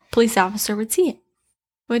this police officer would see it.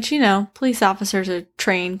 Which, you know, police officers are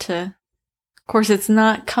trained to. Of course, it's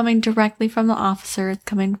not coming directly from the officer.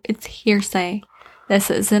 It's hearsay. This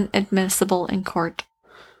isn't admissible in court.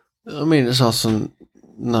 I mean, it's also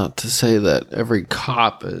not to say that every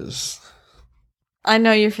cop is. I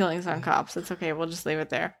know your feelings on cops. It's okay. We'll just leave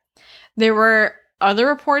it there. There were other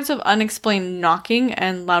reports of unexplained knocking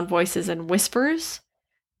and loud voices and whispers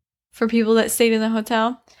for people that stayed in the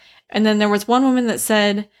hotel. And then there was one woman that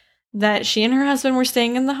said that she and her husband were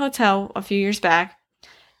staying in the hotel a few years back.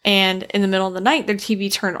 And in the middle of the night, their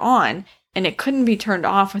TV turned on and it couldn't be turned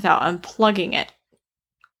off without unplugging it.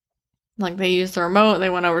 Like, they used the remote,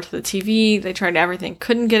 they went over to the TV, they tried everything,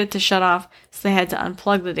 couldn't get it to shut off, so they had to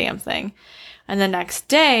unplug the damn thing. And the next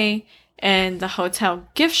day, in the hotel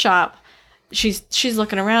gift shop, she's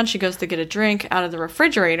looking around, she goes to get a drink out of the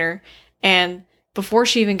refrigerator, and before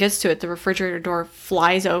she even gets to it, the refrigerator door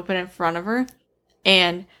flies open in front of her,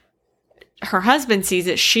 and her husband sees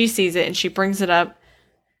it, she sees it, and she brings it up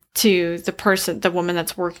to the woman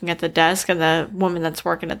that's working at the desk, and the woman that's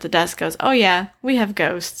working at the desk goes, "Oh yeah, we have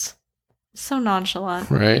ghosts." So nonchalant.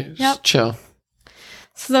 Right? Yep. Just chill.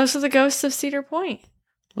 So those are the ghosts of Cedar Point.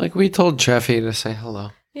 Like we told Jeffy to say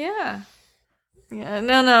hello. Yeah. Yeah,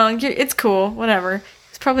 no, it's cool. Whatever.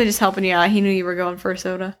 He's probably just helping you out. He knew you were going for a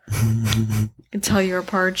soda. Until you were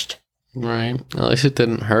parched. Right. At least it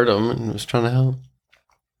didn't hurt him and was trying to help.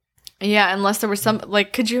 Yeah, unless there was some,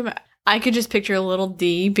 like, I could just picture little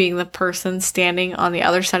D being the person standing on the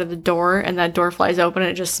other side of the door, and that door flies open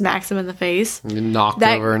and it just smacks him in the face. Knocked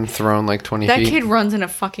over and thrown like 20 feet. That kid runs into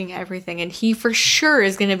fucking everything, and he for sure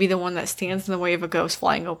is going to be the one that stands in the way of a ghost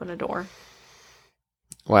flying open a door.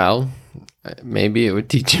 Well, maybe it would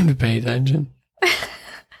teach him to pay attention.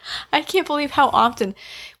 I can't believe how often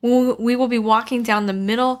we will be walking down the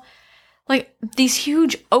middle, like these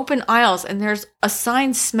huge open aisles, and there's a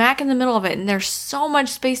sign smack in the middle of it, and there's so much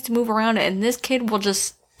space to move around it, and this kid will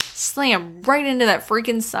just slam right into that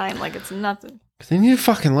freaking sign like it's nothing. They need to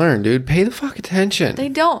fucking learn, dude. Pay the fuck attention. They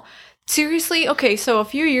don't. Seriously? Okay, so a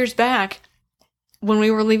few years back, when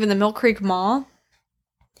we were leaving the Mill Creek Mall,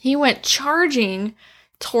 he went charging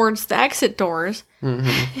towards the exit doors.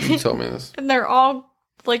 Mm-hmm. You told me this. And they're all,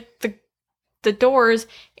 like, the doors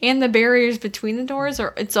and the barriers between the doors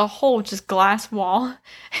it's a whole just glass wall,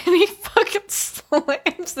 and he fucking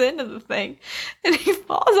slams into the thing, and he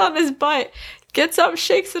falls on his butt, gets up,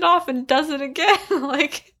 shakes it off, and does it again.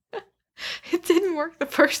 Like, it didn't work the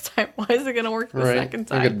first time. Why is it gonna work the second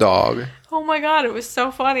time? Like a dog. Oh my god, it was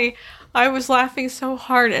so funny. I was laughing so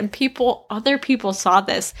hard, and other people saw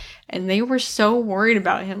this, and they were so worried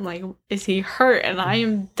about him. Like, is he hurt? And I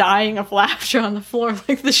am dying of laughter on the floor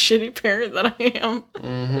like the shitty parent that I am.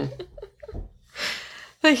 Mm-hmm.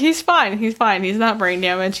 Like, he's fine. He's fine. He's not brain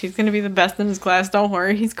damaged. He's going to be the best in his class. Don't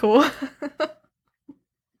worry. He's cool.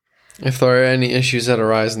 If there are any issues that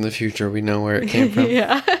arise in the future, we know where it came from.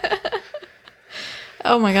 Yeah.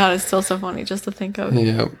 Oh my god, it's still so funny just to think of.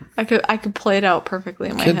 Yeah. I could play it out perfectly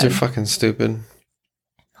in my head. Kids are fucking stupid.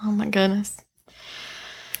 Oh my goodness.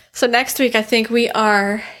 So next week, I think we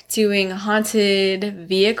are doing haunted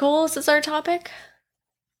vehicles as our topic.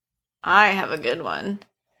 I have a good one.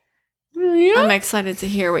 Yeah. I'm excited to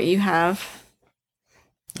hear what you have.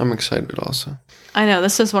 I'm excited also. I know,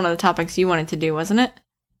 this was one of the topics you wanted to do, wasn't it?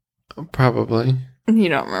 Probably. You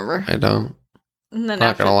don't remember. I don't. And then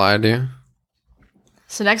not gonna lie to you.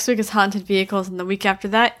 So next week is haunted vehicles, and the week after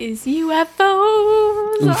that is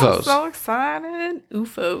UFOs. UFOs. I'm so excited.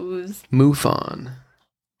 UFOs. MUFON.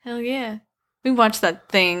 Hell yeah. We watched that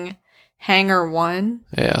thing, Hangar 1.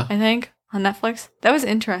 Yeah. I think, on Netflix. That was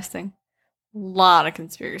interesting. A lot of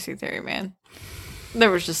conspiracy theory, man.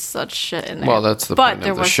 There was just such shit in there. Well, that's the point of the show.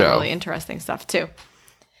 But there was some really interesting stuff, too.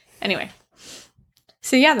 Anyway.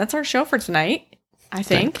 So yeah, that's our show for tonight, I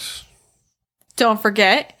think. Thanks. Don't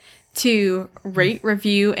forget to rate,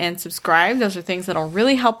 review, and subscribe. Those are things that'll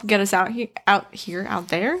really help get us out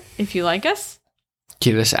there, if you like us.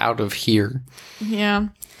 Get us out of here. Yeah.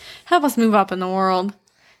 Help us move up in the world.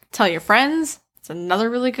 Tell your friends. It's another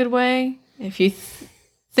really good way. If you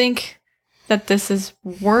think that this is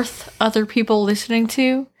worth other people listening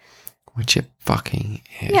to. Which it fucking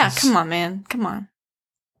is. Yeah, come on, man. Come on.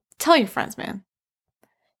 Tell your friends, man.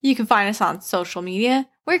 You can find us on social media.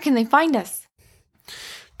 Where can they find us?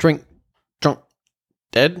 Drunk,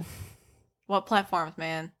 dead? What platforms,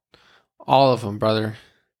 man? All of them, brother.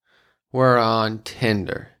 We're on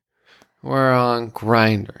Tinder. We're on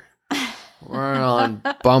Grindr. We're on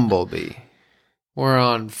Bumblebee. We're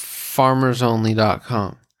on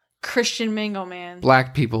farmersonly.com. Christian Mingle, man.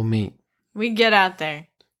 Black People Meet. We get out there.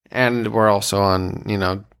 And we're also on,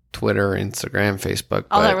 Twitter, Instagram, Facebook.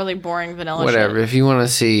 All that really boring vanilla whatever. shit. If you want to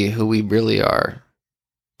see who we really are,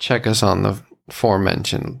 check us on the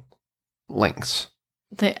aforementioned links.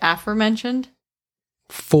 The aforementioned?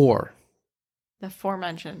 The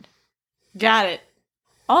aforementioned. Got it.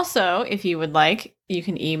 Also, if you would like, you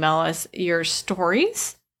can email us your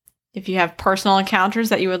stories. If you have personal encounters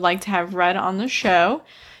that you would like to have read on the show,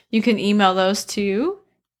 you can email those to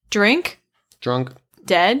drunk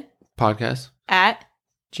dead podcast at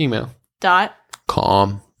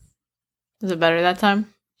gmail.com. Was it better that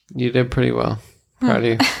time? You did pretty well. Proud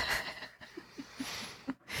of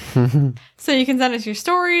you. So you can send us your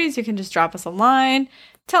stories. You can just drop us a line.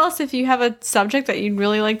 Tell us if you have a subject that you'd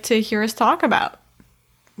really like to hear us talk about.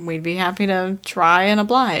 We'd be happy to try and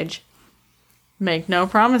oblige. Make no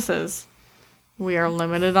promises. We are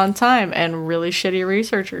limited on time and really shitty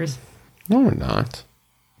researchers. No, we're not.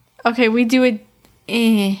 Okay, we do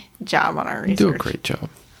a job on our research. You do a great job.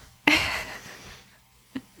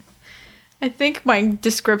 I think my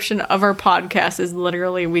description of our podcast is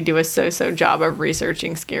literally we do a so-so job of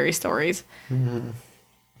researching scary stories. Mm-hmm.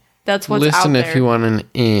 That's what's out there. Listen if you want an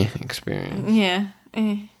experience. Yeah.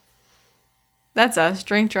 That's us.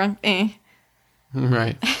 Drink drunk.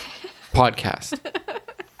 Right. Podcast.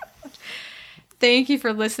 Thank you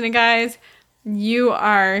for listening, guys. You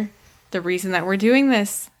are the reason that we're doing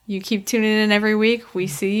this. You keep tuning in every week. We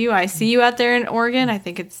see you. I see you out there in Oregon. I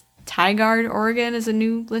think it's Tigard, Oregon is a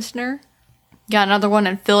new listener. Got another one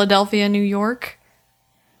in Philadelphia, New York.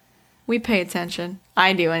 We pay attention.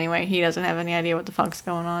 I do anyway. He doesn't have any idea what the fuck's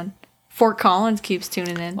going on. Fort Collins keeps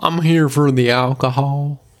tuning in. I'm here for the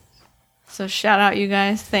alcohol. So shout out you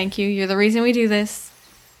guys. Thank you. You're the reason we do this.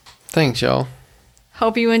 Thanks, y'all.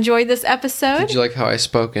 Hope you enjoyed this episode. Did you like how I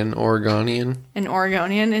spoke in Oregonian? In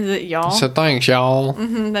Oregonian? Is it y'all? So thanks, y'all.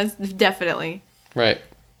 Mm-hmm, that's definitely. Right.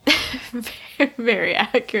 very, very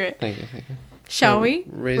accurate. Thank you. Shall we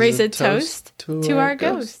raise a toast to our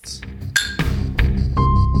ghosts?